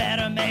 you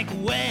better make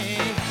way.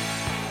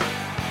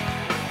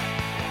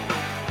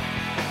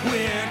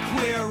 We're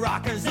queer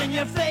rockers in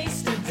your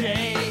face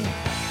today.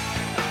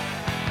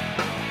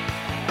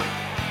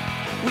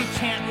 We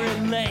can't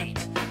relate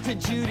to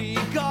Judy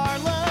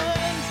Garland.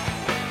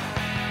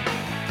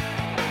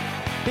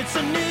 It's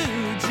a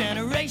new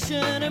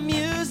generation of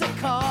music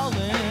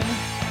calling.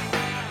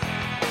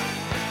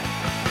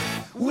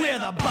 We're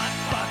the butt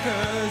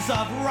fuckers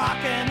of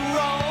rock and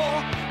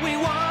roll. We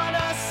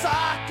wanna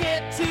sock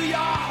it to your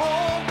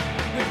hole.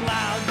 With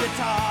loud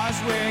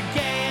guitars, we're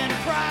gay and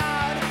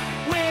proud.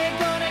 We're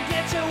gonna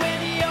get you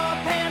with your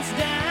pants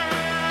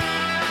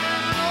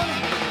down.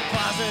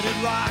 Closeted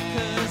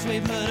rockers,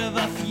 we've heard of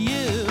a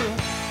few.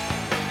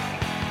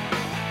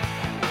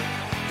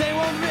 They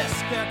won't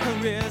risk their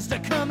careers to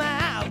come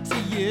out to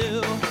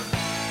you.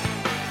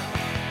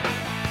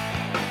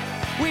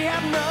 We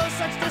have no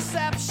such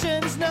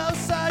deceptions, no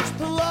such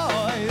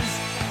ploys.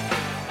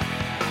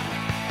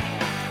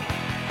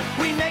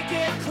 We make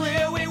it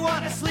clear we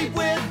want to sleep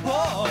with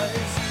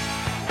boys.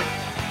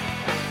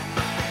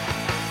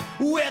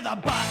 We're the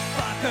butt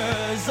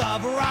fuckers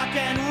of rock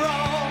and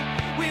roll.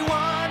 We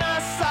want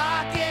to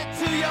sock it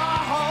to your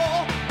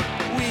hole.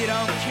 We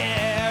don't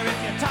care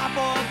if you're top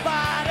or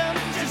bottom.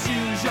 Just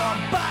use your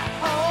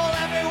butthole,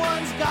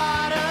 everyone's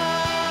got 'em.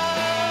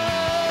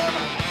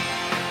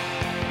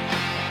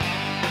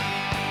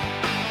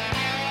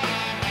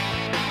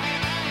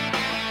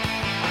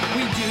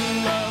 We do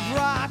love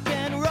rock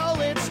and roll,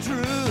 it's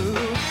true.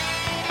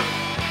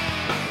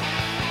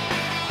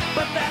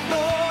 But that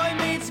boy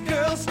meets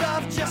girl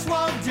stuff just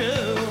won't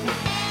do.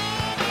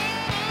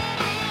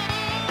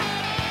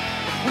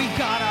 We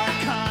got our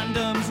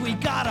condoms, we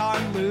got our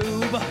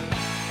lube.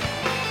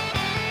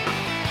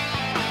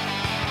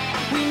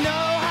 We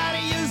know how to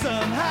use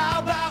them, how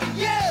about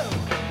you?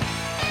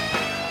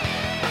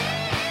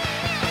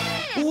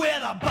 We're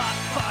the butt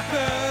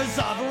fuckers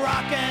of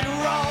rock and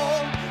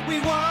roll. We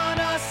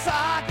wanna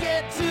sock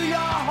it to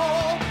your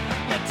hole.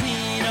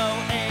 Latino,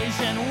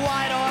 Asian,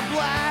 white or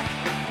black.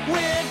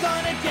 We're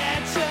gonna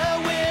get ya,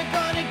 we're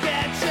gonna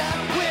get ya,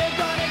 we're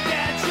gonna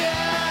get ya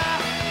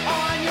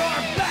on your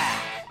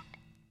back.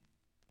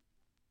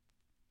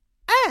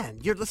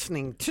 And you're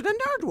listening to the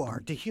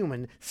Nardwuar, the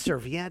Human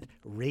Serviette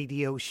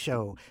Radio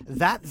Show.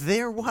 That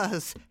there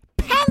was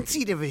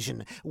Pansy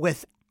Division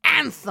with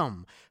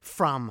Anthem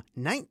from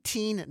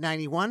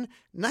 1991,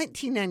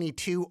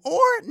 1992,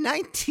 or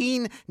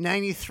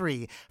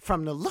 1993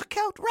 from the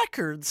Lookout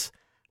Records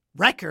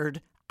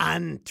record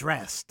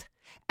Undressed.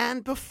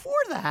 And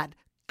before that,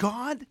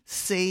 God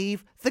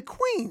Save the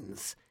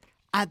Queens,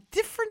 a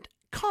different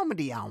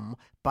comedy album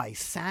by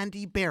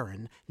Sandy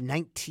Barron,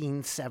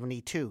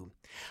 1972.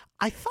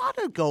 I thought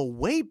I'd go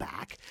way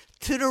back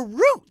to the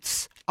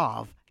roots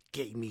of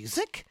gay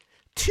music,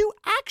 to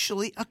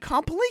actually a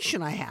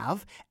compilation I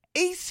have,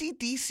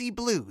 AC/DC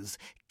Blues,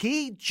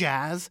 Gay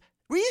Jazz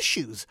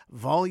Reissues,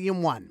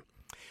 Volume 1.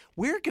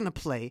 We're going to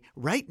play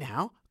right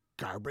now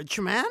Garbage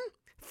Man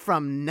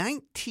from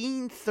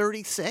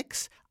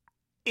 1936,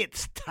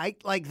 It's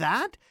Tight Like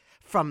That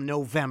from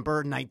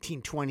November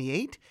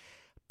 1928,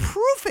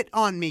 Proof It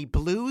On Me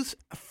Blues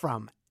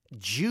from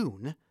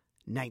June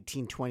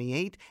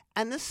 1928,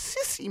 and the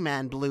Sissy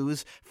Man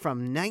Blues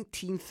from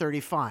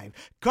 1935.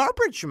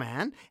 Garbage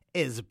Man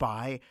is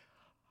by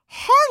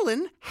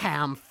Harlan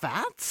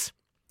Hamfats.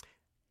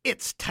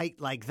 It's Tight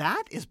Like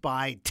That is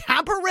by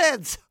Tabba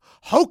Red's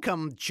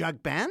Hokum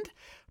Jug Band.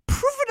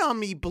 Prove It On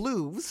Me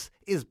Blues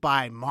is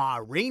by Ma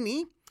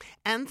Rainey.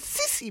 And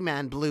Sissy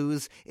Man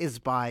Blues is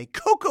by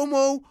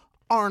Kokomo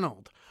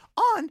Arnold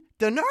on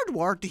the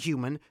Nardwuar, the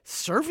Human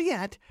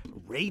Serviette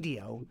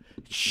Radio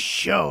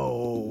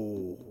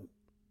Show.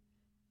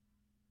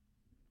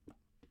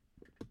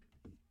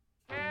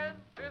 Yes,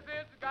 this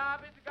is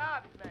garbage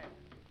man.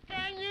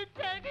 Can you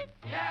take it?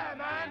 Yeah,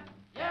 man.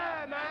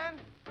 Yeah, man.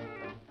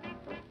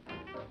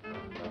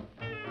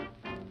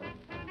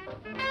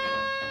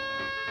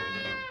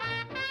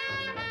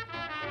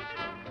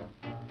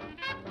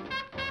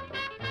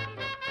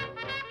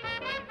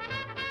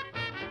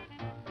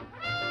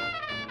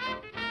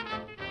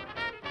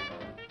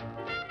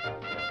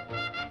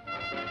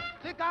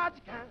 Stick out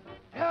your can,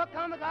 here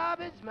come the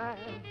garbage man.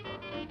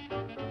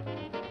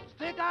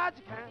 Stick out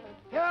your can,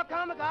 here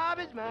come the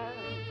garbage man.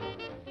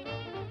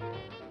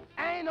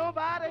 Ain't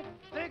nobody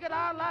stick it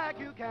out like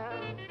you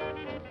can.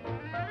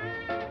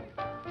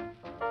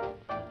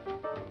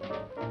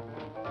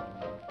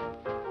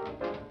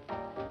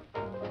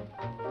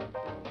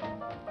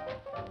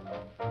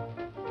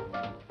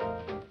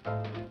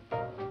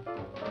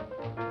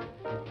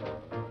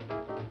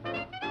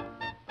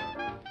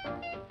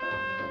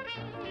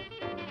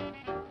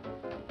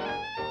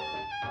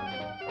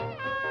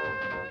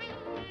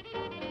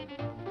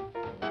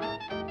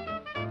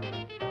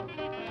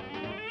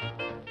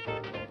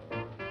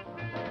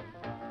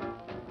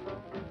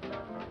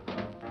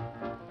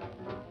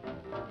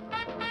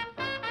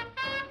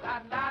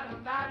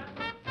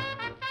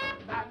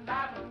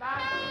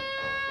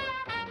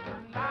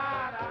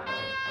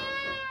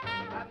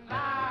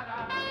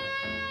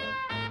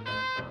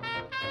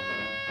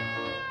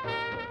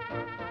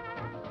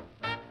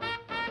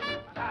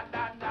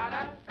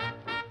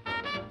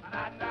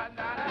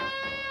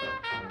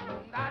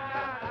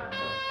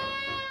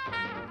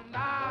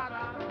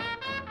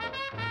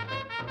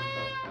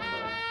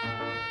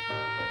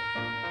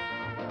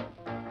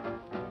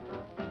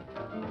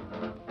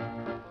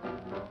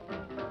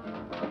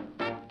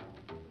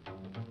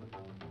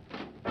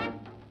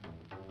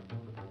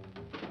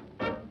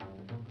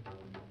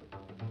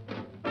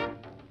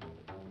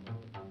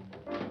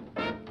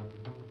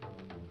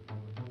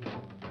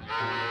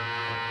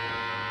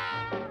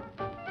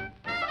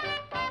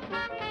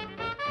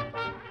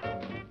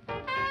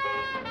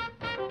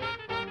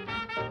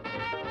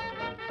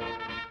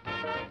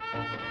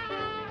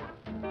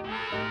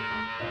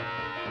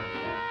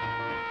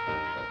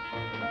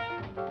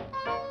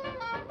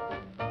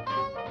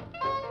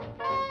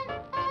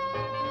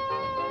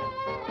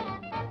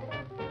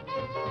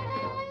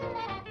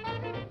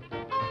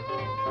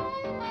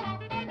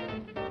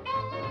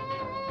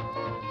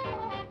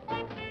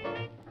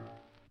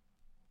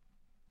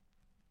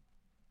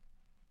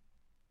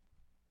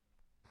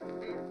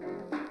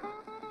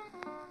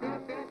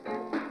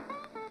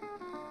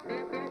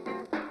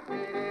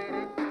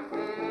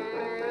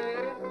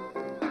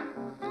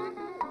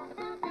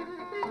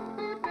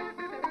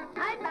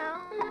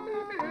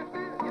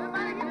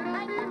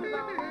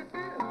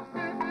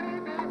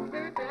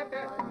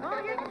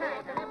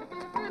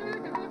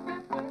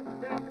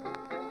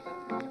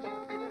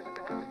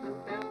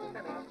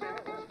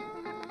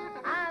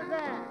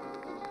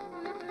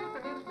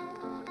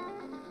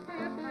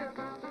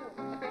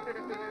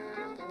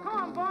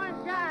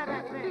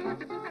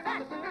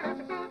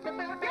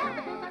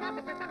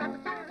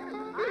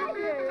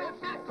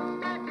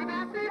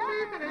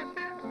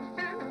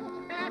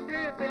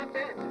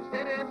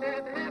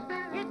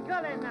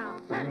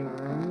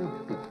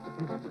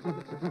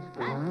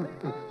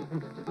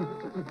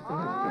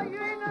 Oh, you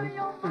ain't none of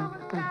your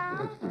mama's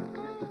child.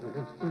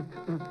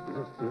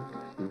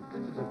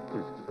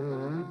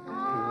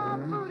 Oh,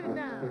 put it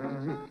down.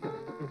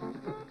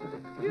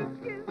 You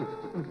cute.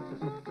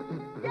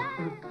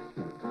 Yeah.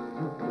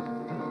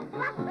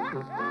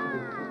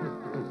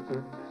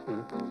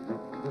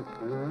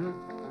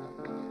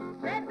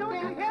 That don't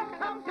you hear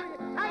come to you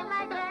tight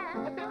like that?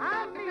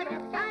 I'll be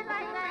tight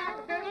like that.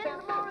 In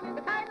the morning,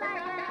 tight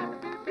like that.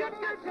 You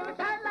to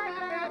tight like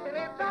that.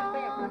 So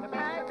tight like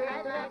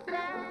that.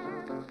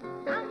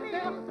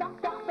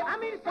 I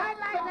mean tight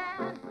like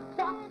that.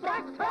 Tight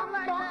like that. I mean tight like that. Oh, tight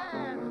like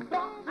that.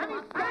 Tight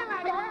like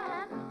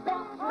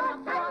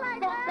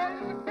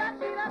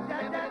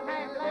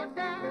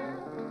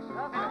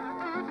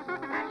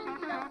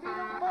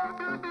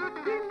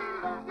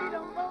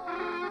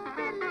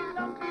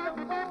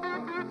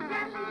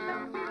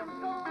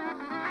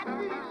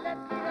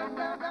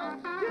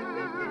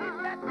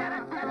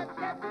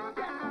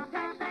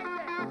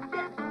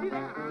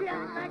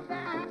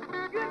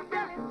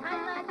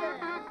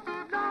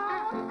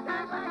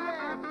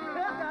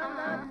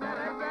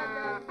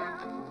that.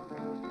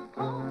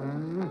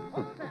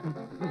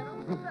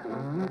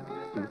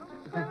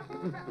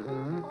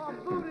 Oh,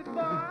 booted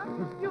bar,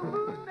 you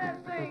booted that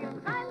thing.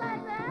 It's tight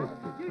like that.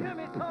 You hear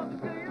me talking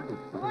to you?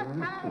 What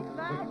tight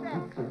like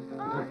that?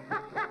 Oh,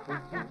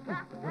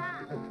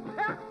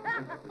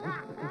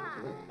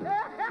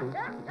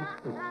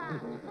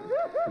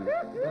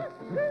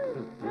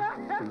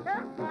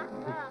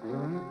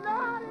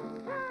 Lord,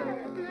 it's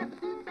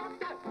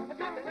tight.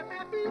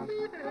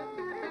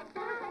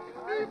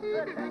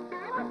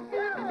 What's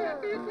good?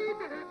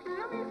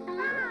 Give me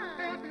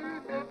sign.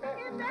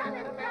 Is that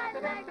it tight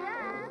like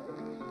that?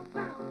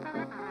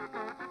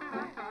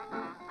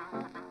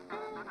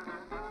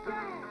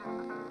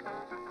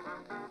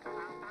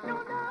 No,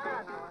 no.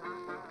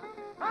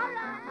 All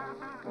right.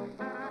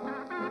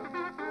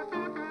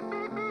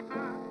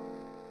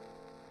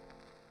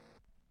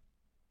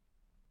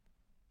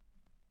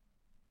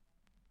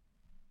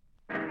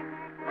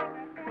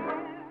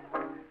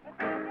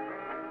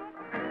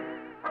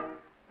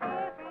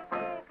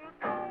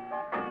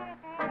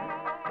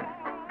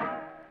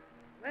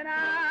 Went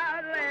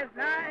out last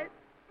night.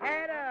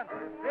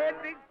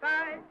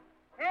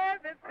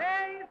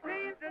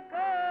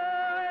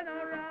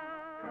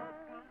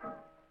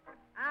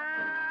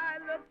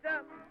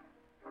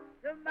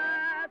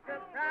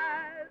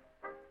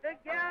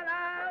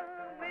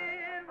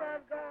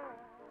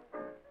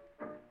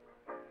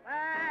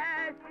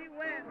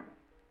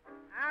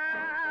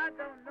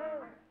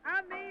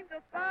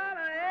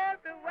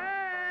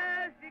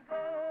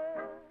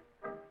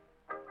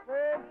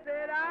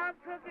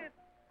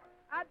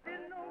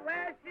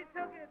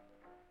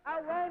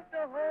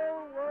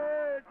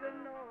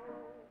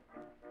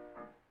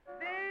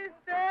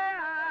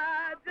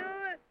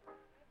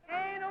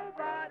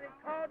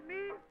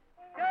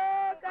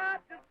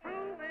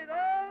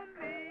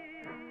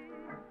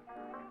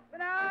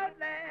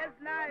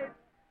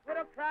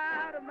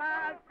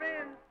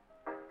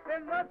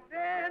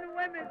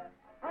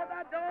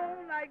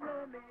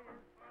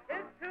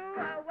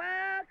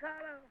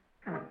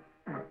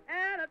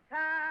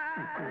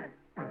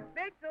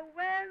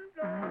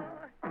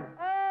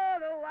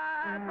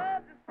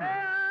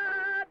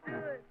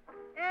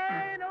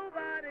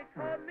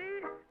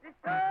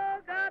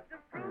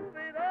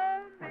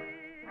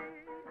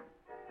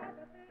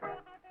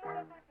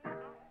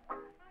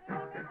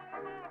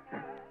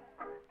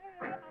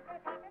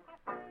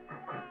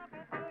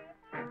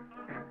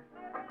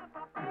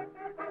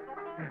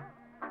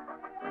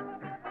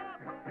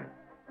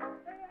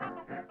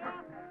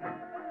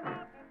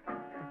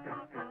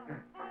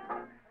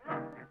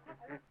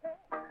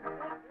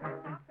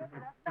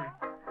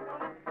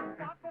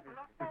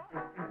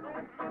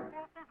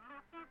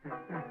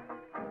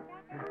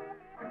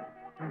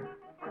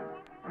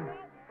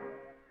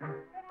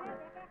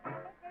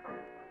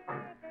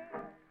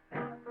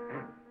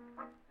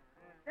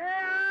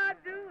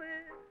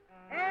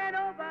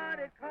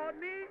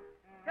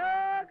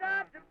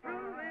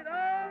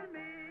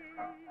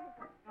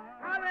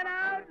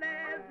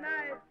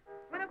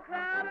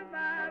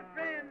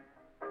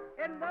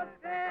 must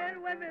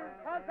stand women,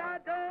 'cause I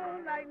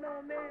don't like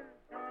no men.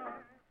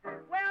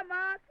 Wear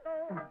my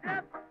clothes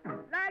just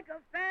like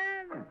a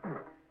fan.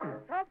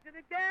 Talk to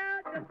the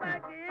gal just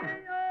like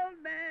any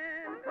old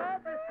man.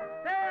 'Cause they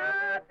say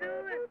I do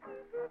it,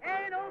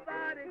 ain't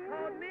nobody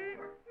caught me.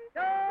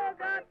 Sure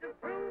got to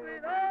prove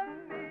it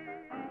on me.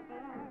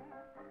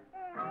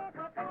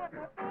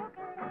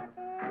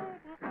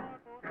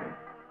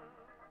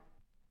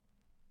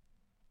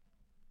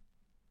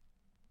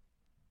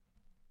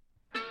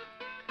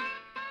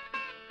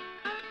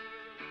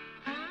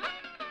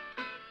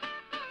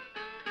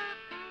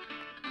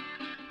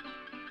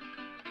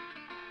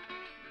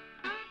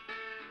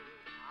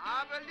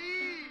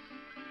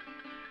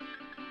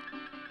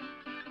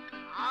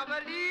 I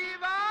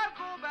believe I'll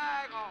go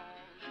back home.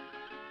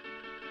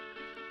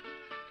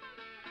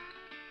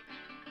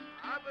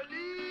 I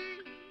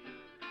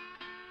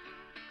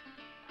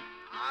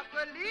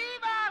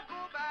believe I'll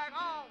go back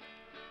home.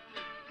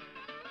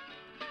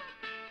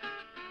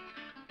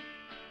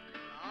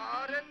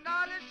 Lord, and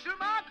knowledge to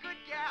my good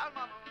gal,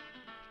 mama.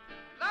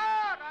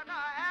 Lord, I know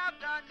I have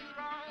done you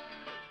wrong.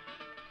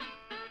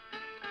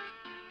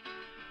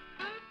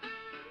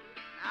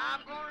 Now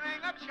I'm gonna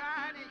ring up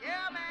China,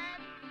 yeah, man.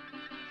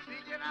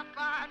 See, can I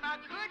find my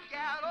good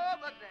gal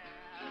over there?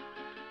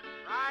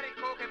 Riding,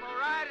 Kokomo,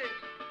 riding.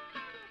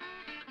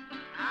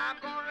 I'm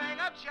gonna ring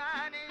up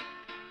Johnny.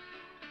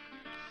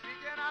 See,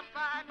 can I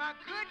find my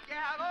good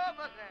gal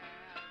over there?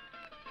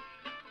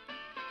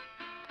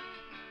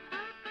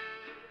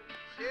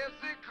 Says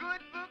the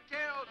good book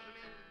tells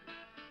me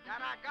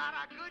that I got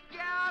a good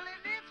gal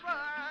in this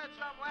world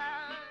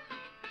somewhere.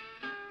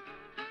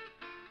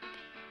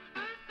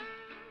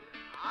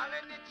 All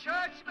in the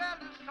church bell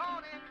is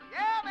tolling,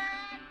 yeah,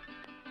 man,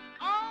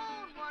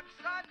 on one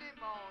Sunday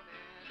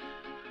morning.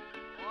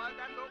 Boy,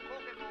 that's old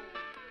Kokomo.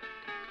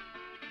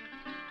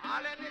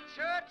 All in the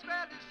church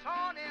bell is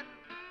tolling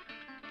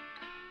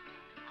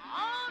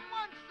on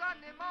one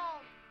Sunday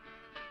morning.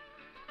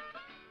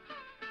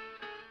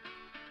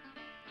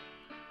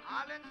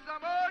 All in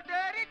some old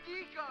dirty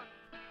deacon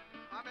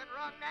come and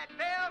run that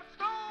bell,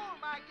 stole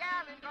my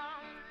gal and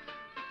gone.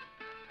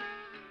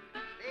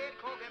 Said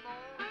Kokomo,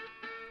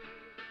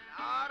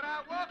 Lord,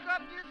 I woke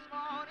up this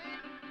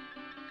morning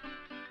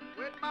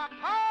with my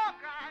paw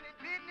crying and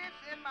business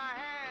in my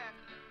hand.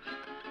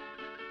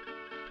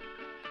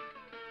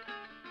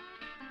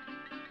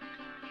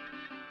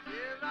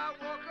 Till I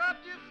woke up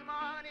this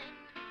morning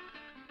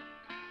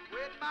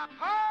with my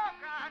paw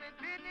crying and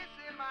business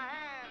in my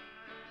hand.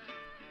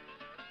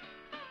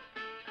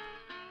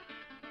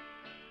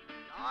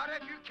 Lord,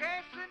 if you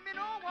can't send me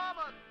no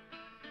woman,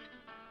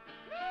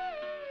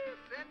 please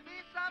send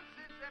me some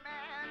sissy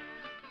man.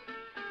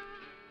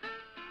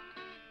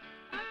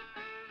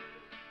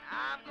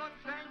 I'm gonna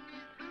sing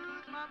these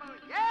blues, mama,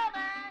 yeah,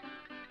 man,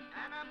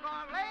 and I'm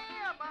gonna lay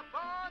them up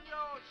on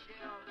your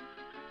shelf.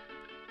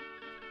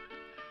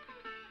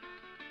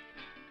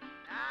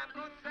 I'm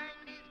gonna sing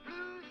these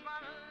blues,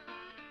 mama,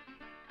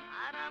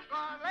 and I'm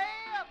gonna lay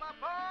them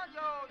up on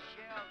your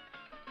shelf.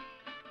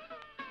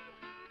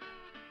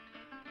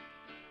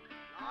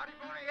 Lord,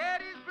 you're gonna hear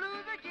these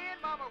blues again,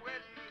 mama, will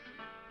you?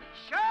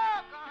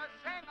 Sure gonna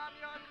sing them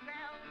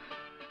yourself.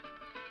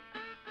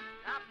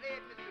 Now play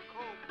it, Mr.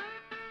 Cole.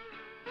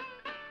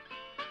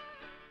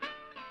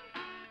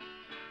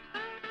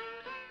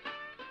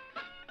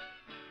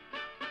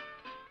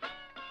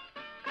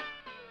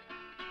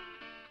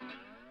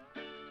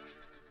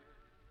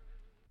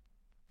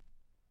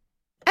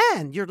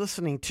 And you're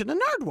listening to the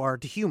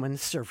Nardwuar, the Human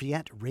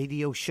Serviette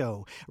radio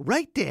show.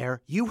 Right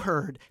there, you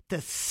heard the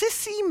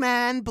Sissy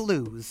Man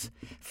Blues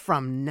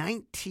from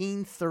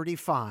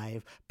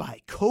 1935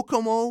 by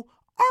Kokomo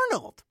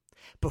Arnold.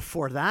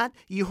 Before that,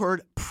 you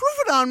heard Prove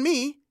It On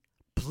Me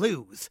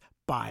Blues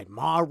by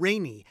Ma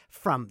Rainey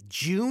from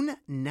June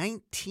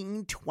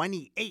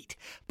 1928.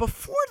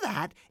 Before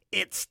that,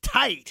 It's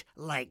Tight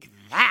Like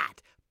That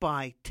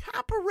by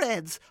Tappa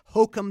Red's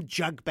Hokum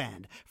Jug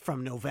Band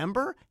from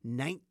November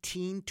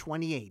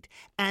 1928.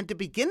 And to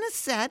begin the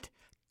set,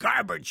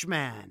 Garbage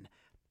Man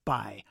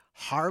by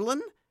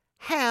Harlan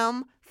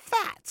Ham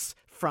Fats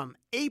from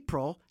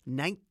April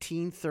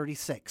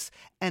 1936.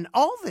 And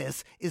all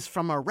this is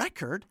from a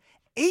record,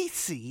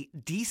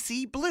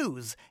 AC/DC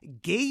Blues,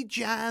 Gay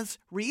Jazz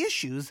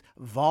Reissues,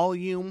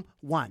 Volume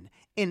 1,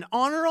 in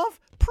honor of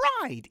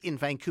Pride in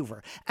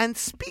Vancouver. And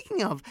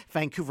speaking of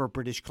Vancouver,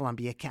 British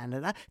Columbia,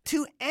 Canada,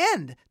 to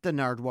end the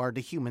Nardwuar,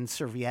 the Human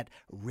Serviette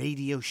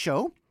radio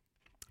show,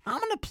 I'm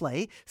going to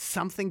play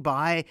something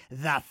by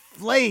The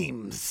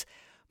Flames,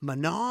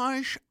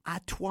 Ménage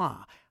à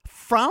Trois,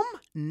 from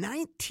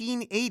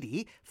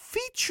 1980,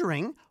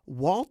 featuring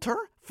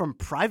Walter from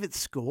Private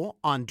School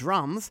on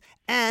drums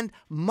and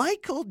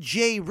Michael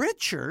J.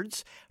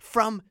 Richards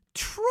from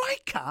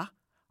Troika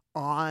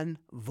on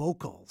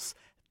vocals.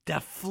 The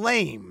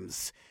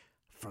Flames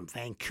from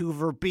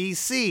Vancouver,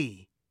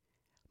 BC.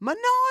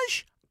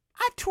 Ménage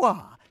à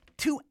Trois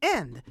to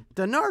end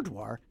the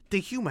Nardwuar, the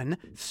Human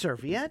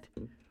Serviette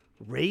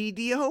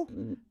radio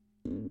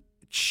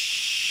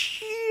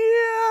show.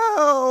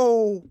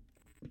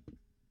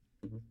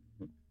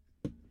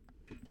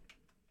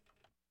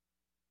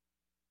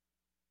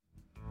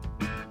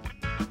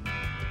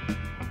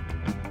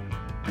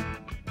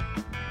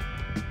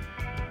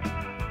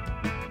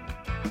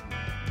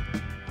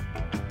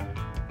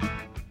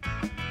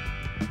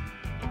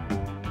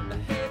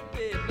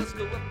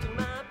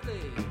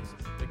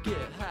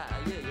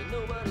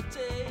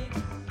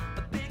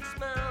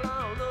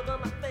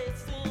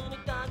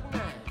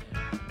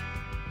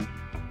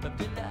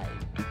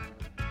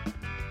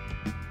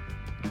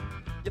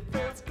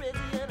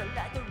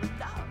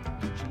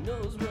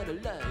 what I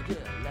like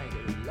it a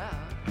lot.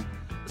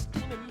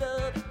 Steaming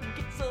love can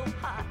get so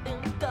hot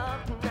in the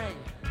dark night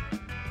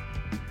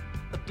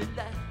of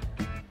delight.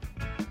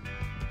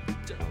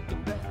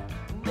 Talking about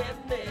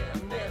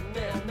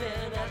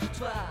ménage à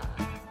toi.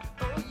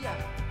 Oh yeah.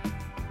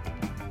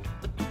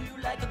 But do you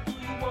like it? Do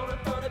you want it,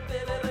 honey,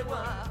 baby, baby,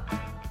 why?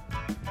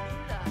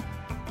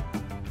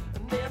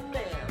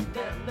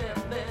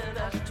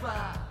 Ménage à toi.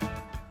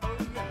 Oh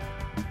yeah.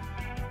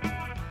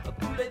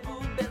 Voulez-vous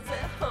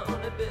baiser,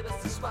 honey, baby,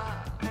 ce soir?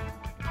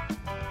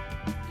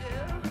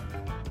 Yeah.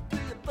 Do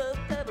you both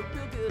have a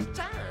real good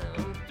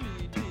time?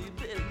 3D,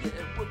 baby,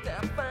 yeah, worked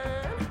out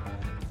fine.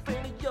 A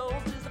friend of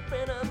yours is a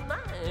friend of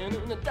mine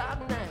in the dark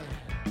night.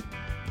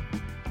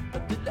 A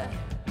delight.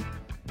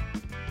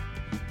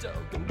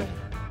 Talking about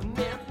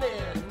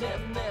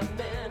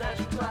ménage à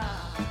toi.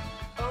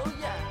 Oh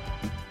yeah.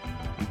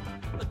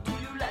 Do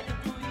you like it?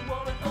 Do you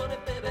want it, honey,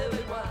 baby,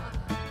 baby, why?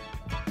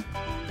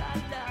 La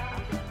la.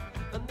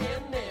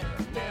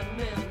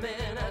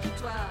 Ménage à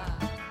toi.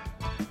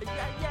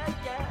 Yeah, yeah,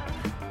 yeah.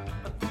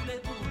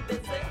 Voulez-vous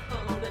baiser,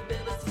 honey,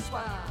 baby, ce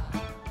soir?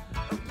 Oh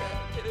yeah,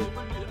 yeah,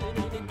 we're living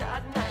in a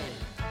dark night.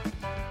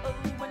 Oh,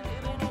 we're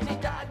living in a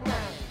dark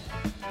night.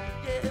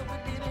 Yeah,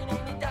 we're living in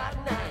a dark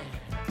night.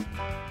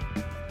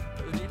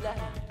 Oh,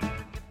 delight.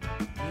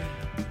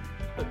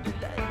 Yeah, oh,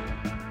 delight.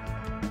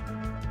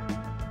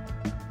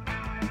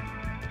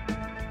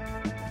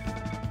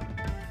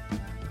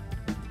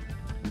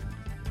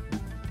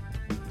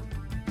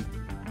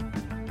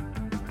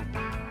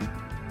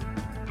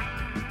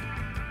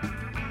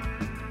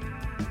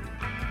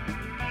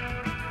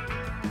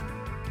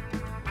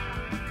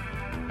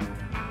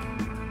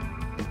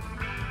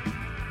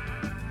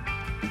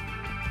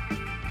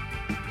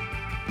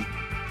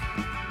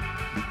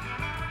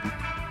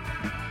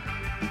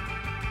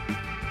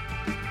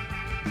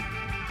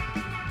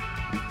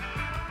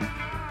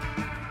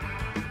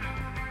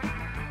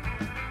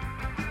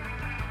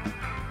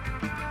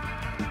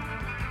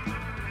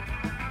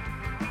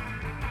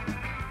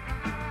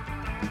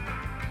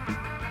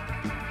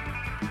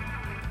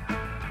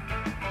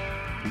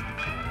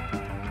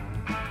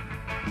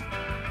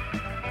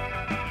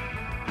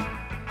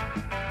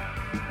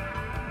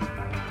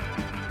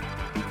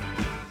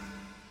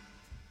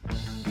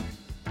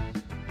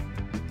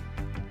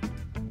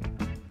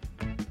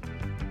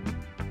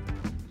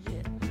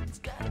 Yeah, it's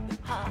gotta be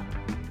hot,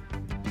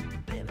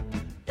 baby,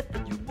 if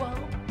you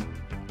want.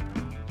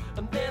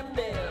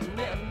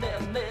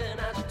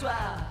 Ménage à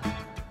toi.